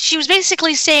knows. She was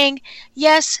basically saying,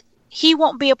 yes, he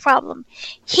won't be a problem.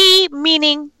 He,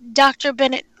 meaning Dr.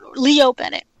 Bennett, Leo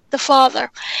Bennett, the father.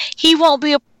 He won't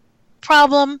be a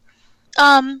problem.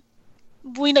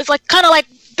 We know, like, kind of like,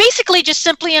 basically just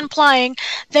simply implying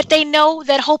that they know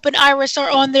that Hope and Iris are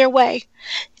on their way.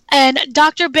 And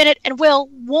Dr. Bennett and Will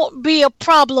won't be a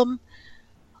problem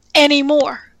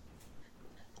anymore.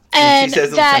 And she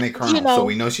says that, Lieutenant Colonel, you know, so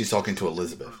we know she's talking to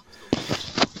Elizabeth.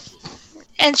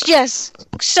 And yes,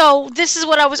 so this is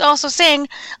what I was also saying.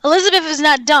 Elizabeth is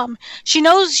not dumb. She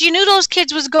knew those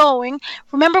kids was going.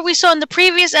 Remember we saw in the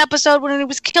previous episode when he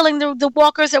was killing the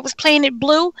walkers that was playing it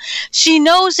blue? She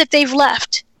knows that they've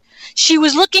left. She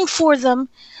was looking for them.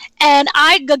 And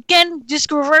again,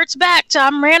 just reverts back to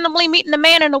I'm randomly meeting a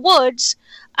man in the woods.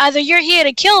 Either you're here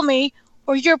to kill me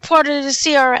or you're part of the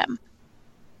CRM.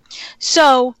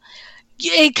 So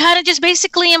it kind of just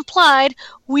basically implied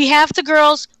we have the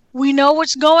girls. We know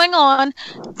what's going on.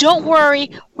 Don't worry.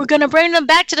 We're going to bring them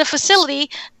back to the facility,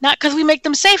 not because we make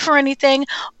them safe or anything,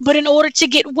 but in order to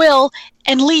get Will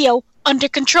and Leo under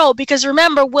control. Because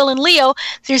remember, Will and Leo,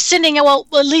 they're sending out,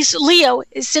 well, at least Leo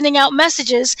is sending out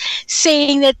messages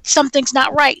saying that something's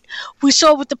not right. We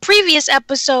saw with the previous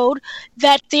episode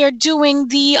that they're doing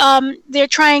they're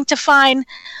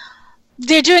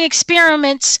doing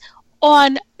experiments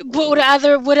on what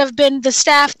would have been the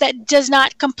staff that does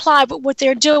not comply with what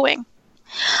they're doing.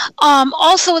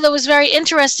 Also, that was very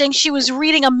interesting. She was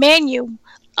reading a menu.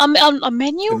 A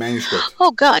menu? The manuscript. Oh,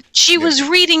 God. She was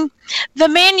reading the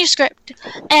manuscript.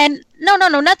 And no,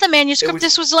 not the manuscript.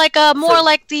 This was like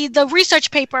like the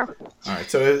research paper. All right.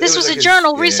 So this was like a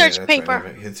journal research paper.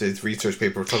 Right. It's research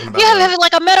paper. We're talking about Yeah,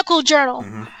 like a medical journal.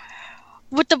 Mm-hmm.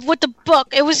 with the book.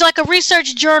 It was like a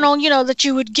research journal, that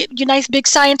you would get your nice big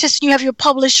scientist and you have your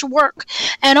published work.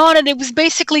 And on it was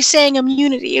basically saying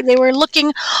immunity. They were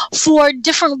looking for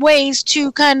different ways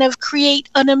to kind of create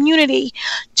an immunity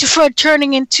for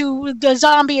turning into the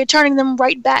zombie or turning them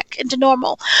right back into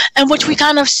normal. And which we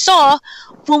kind of saw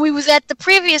when we was at the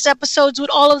previous episodes with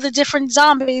all of the different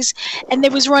zombies, and they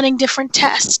was running different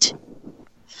tests.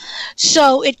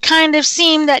 So it kind of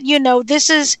seemed that, this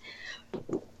is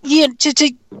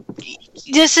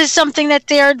this is something that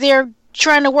they're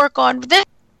trying to work on. This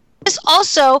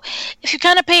also, if you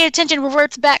kind of pay attention,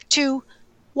 reverts back to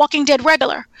Walking Dead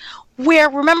regular, where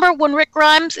remember when Rick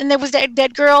Grimes and there was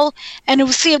that girl, and it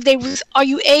was see if they was, are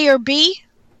you A or B?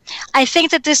 I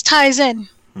think that this ties in.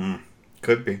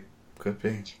 Could be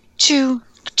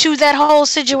to that whole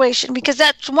situation, because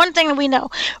that's one thing that we know.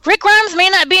 Rick Grimes may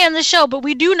not be in the show, but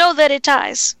we do know that it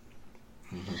ties.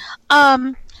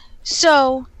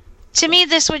 So to me,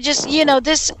 this would just,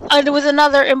 this was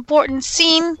another important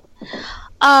scene,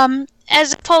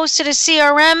 as opposed to the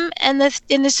CRM and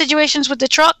in the situations with the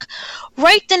truck.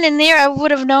 Right then and there, I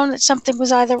would have known that something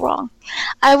was either wrong.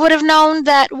 I would have known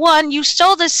that, one, you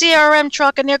stole the CRM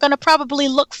truck and they're going to probably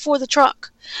look for the truck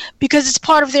because it's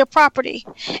part of their property.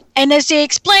 And as they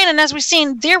explain and as we've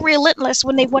seen, they're relentless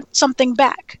when they want something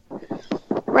back.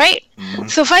 Right?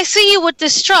 So if I see you with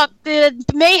this truck that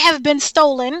may have been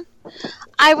stolen,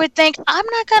 I would think,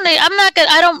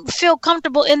 I don't feel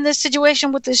comfortable in this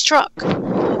situation with this truck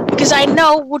because I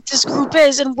know what this group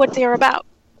is and what they're about.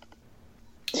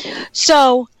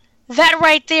 So that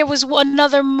right there was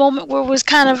another moment where it was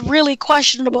kind of really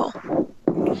questionable.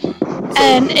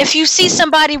 And if you see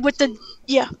somebody with the,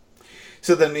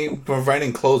 So then we're right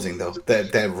in closing, though,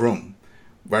 that room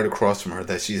right across from her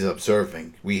that she's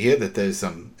observing, we hear that there's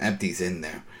some empties in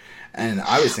there. And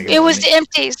I was thinking... It was the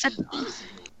empties.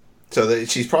 So that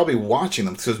she's probably watching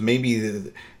them, because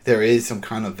maybe there is some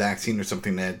kind of vaccine or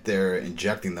something that they're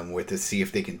injecting them with to see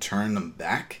if they can turn them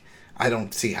back. I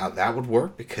don't see how that would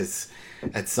work, because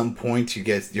at some point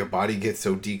your body gets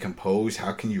so decomposed.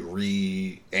 How can you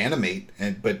reanimate?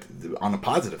 But on a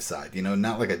positive side,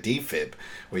 not like a defib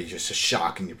where you just a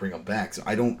shock and you bring them back. So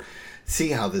I don't see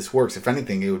how this works. If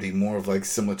anything, it would be more of like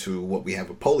similar to what we have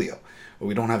with polio.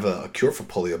 We don't have a cure for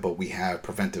polio, but we have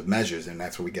preventive measures, and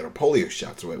that's where we get our polio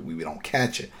shots, so we don't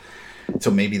catch it. So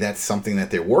maybe that's something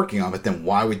that they're working on, but then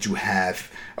why would you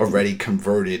have already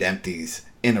converted empties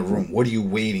in a room? What are you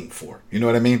waiting for? You know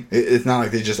what I mean? It's not like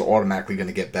they're just automatically going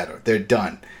to get better. They're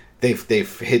done.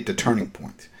 They've hit the turning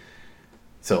point.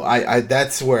 So I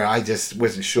that's where I just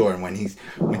wasn't sure. And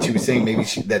when she was saying maybe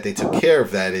that they took care of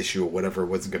that issue or whatever, it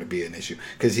wasn't going to be an issue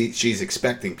because she's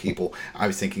expecting people. I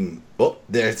was thinking,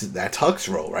 that's Huck's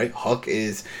role, right?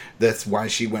 That's why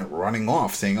she went running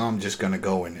off, saying, I'm just going to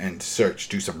go and search,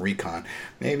 do some recon.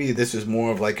 Maybe this is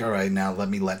more of like, all right, now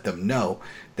let them know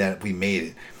that we made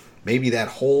it. Maybe that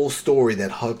whole story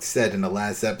that Huck said in the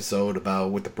last episode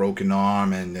about with the broken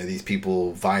arm and these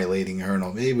people violating her, and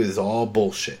all, maybe it was all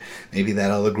bullshit. Maybe that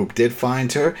other group did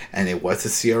find her, and it was a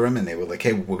CRM, and they were like,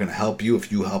 hey, we're going to help you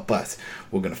if you help us.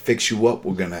 We're going to fix you up.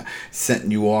 We're going to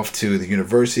send you off to the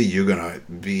university. You're going to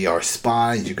be our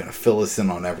spy. You're going to fill us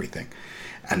in on everything.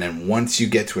 And then once you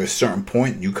get to a certain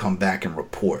point, you come back and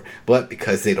report. But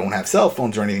because they don't have cell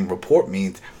phones or anything, report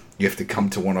means you have to come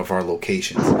to one of our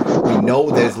locations. We know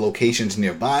there's locations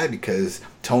nearby because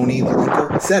Tony, the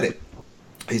uncle, said it.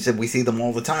 He said we see them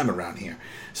all the time around here.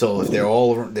 So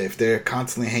if they're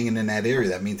constantly hanging in that area,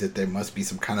 that means that there must be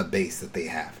some kind of base that they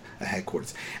have, a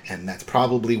headquarters. And that's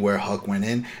probably where Huck went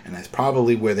in, and that's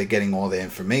probably where they're getting all the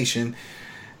information.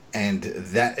 And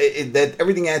that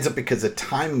everything adds up because the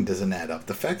timing doesn't add up.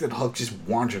 The fact that Huck just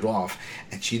wandered off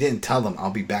and she didn't tell them, I'll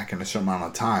be back in a certain amount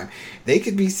of time. They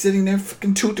could be sitting there for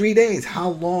 2-3 days. How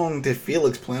long did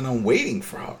Felix plan on waiting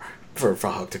for her, for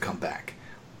Huck to come back?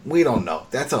 We don't know.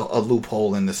 That's a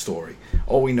loophole in the story.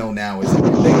 All we know now is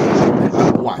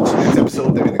that watch next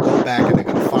episode. They're going to go back and they're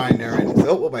going to find her. And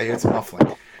I hear some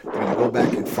muffling. They're going to go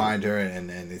back and find her,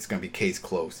 and it's going to be case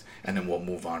closed. And then we'll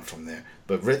move on from there.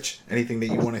 But Rich, anything that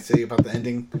you want to say about the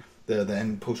ending, the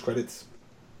end post credits?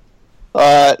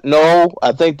 No,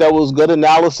 I think that was good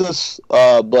analysis.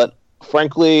 But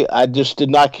frankly, I just did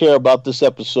not care about this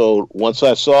episode. Once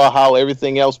I saw how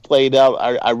everything else played out,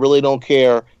 I really don't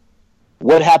care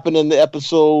what happened in the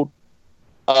episode.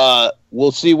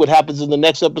 We'll see what happens in the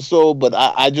next episode. But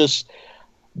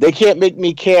they can't make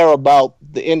me care about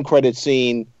the end credit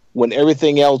scene when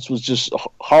everything else was just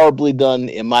horribly done,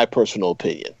 in my personal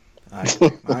opinion. I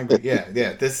agree.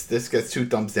 Yeah. This gets 2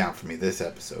 thumbs down for me, this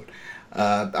episode.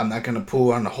 I'm not going to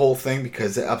pull on the whole thing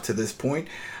because up to this point,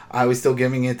 I was still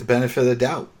giving it the benefit of the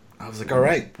doubt. I was like, all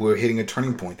right, we're hitting a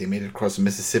turning point. They made it across the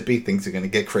Mississippi. Things are going to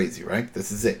get crazy, right?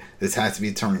 This is it. This has to be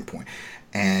a turning point.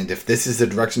 And if this is the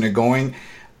direction they're going,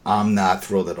 I'm not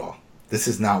thrilled at all. This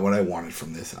is not what I wanted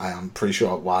from this. I'm pretty sure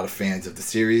a lot of fans of the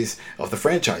series, of the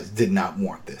franchise, did not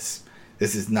want this.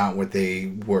 This is not what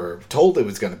they were told it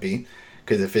was going to be.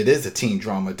 Because if it is a teen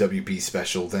drama WB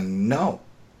special, then no.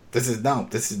 There's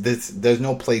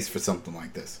no place for something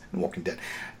like this in Walking Dead.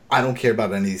 I don't care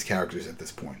about any of these characters at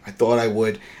this point. I thought I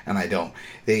would, and I don't.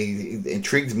 They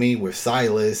intrigued me with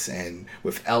Silas and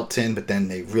with Elton, but then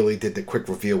they really did the quick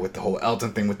reveal with the whole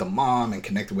Elton thing with the mom and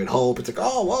connected with Hope. It's like,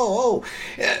 oh, whoa.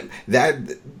 Yeah,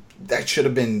 that should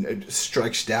have been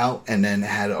stretched out and then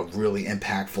had a really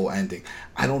impactful ending.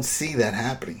 I don't see that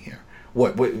happening here.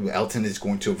 What Elton is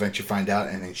going to eventually find out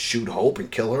and then shoot Hope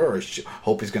and kill her, or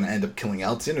Hope is going to end up killing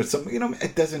Elton or something.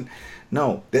 It doesn't.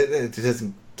 No, it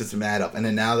doesn't add up. And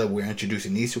then now that we're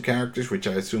introducing these two characters, which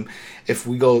I assume, if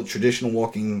we go traditional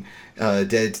Walking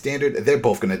Dead standard, they're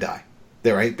both going to die.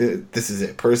 They're right. This is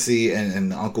it. Percy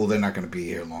and the uncle, they're not going to be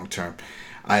here long term.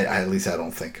 At least I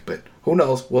don't think. But who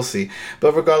knows? We'll see.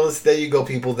 But regardless, there you go,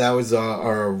 people. That was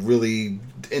our really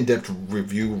in-depth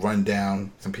review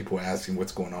rundown. Some people were asking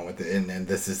what's going on with it, and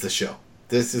this is the show.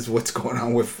 This is what's going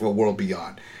on with World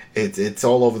Beyond. It's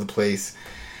all over the place.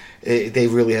 They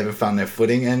really haven't found their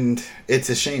footing, and it's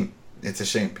a shame. It's a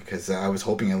shame because I was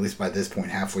hoping at least by this point,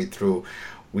 halfway through,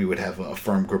 we would have a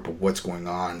firm grip of what's going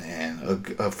on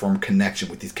and a firm connection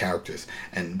with these characters.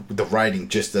 And the writing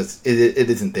just does it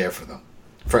isn't there for them,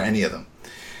 for any of them.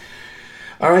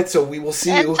 All right, so we will see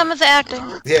you. And some of the acting.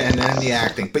 Yeah, and then the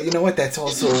acting. But you know what? That's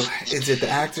also, is it the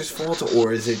actor's fault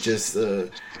or is it just the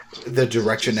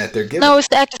direction that they're given? No, it's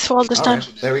the actor's fault this time.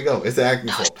 Right, there we go. It's the actor's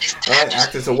fault. All right,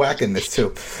 actors are whacking this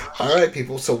too. All right,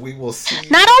 people. So we will see.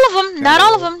 Not all of them. Not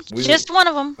all of them. Just one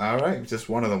of them. All right, just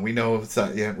one of them. We know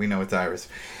it's Iris.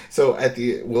 So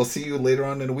we'll see you later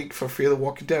on in the week for Fear the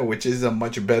Walking Dead, which is a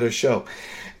much better show.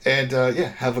 And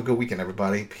have a good weekend,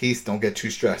 everybody. Peace. Don't get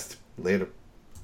too stressed. Later.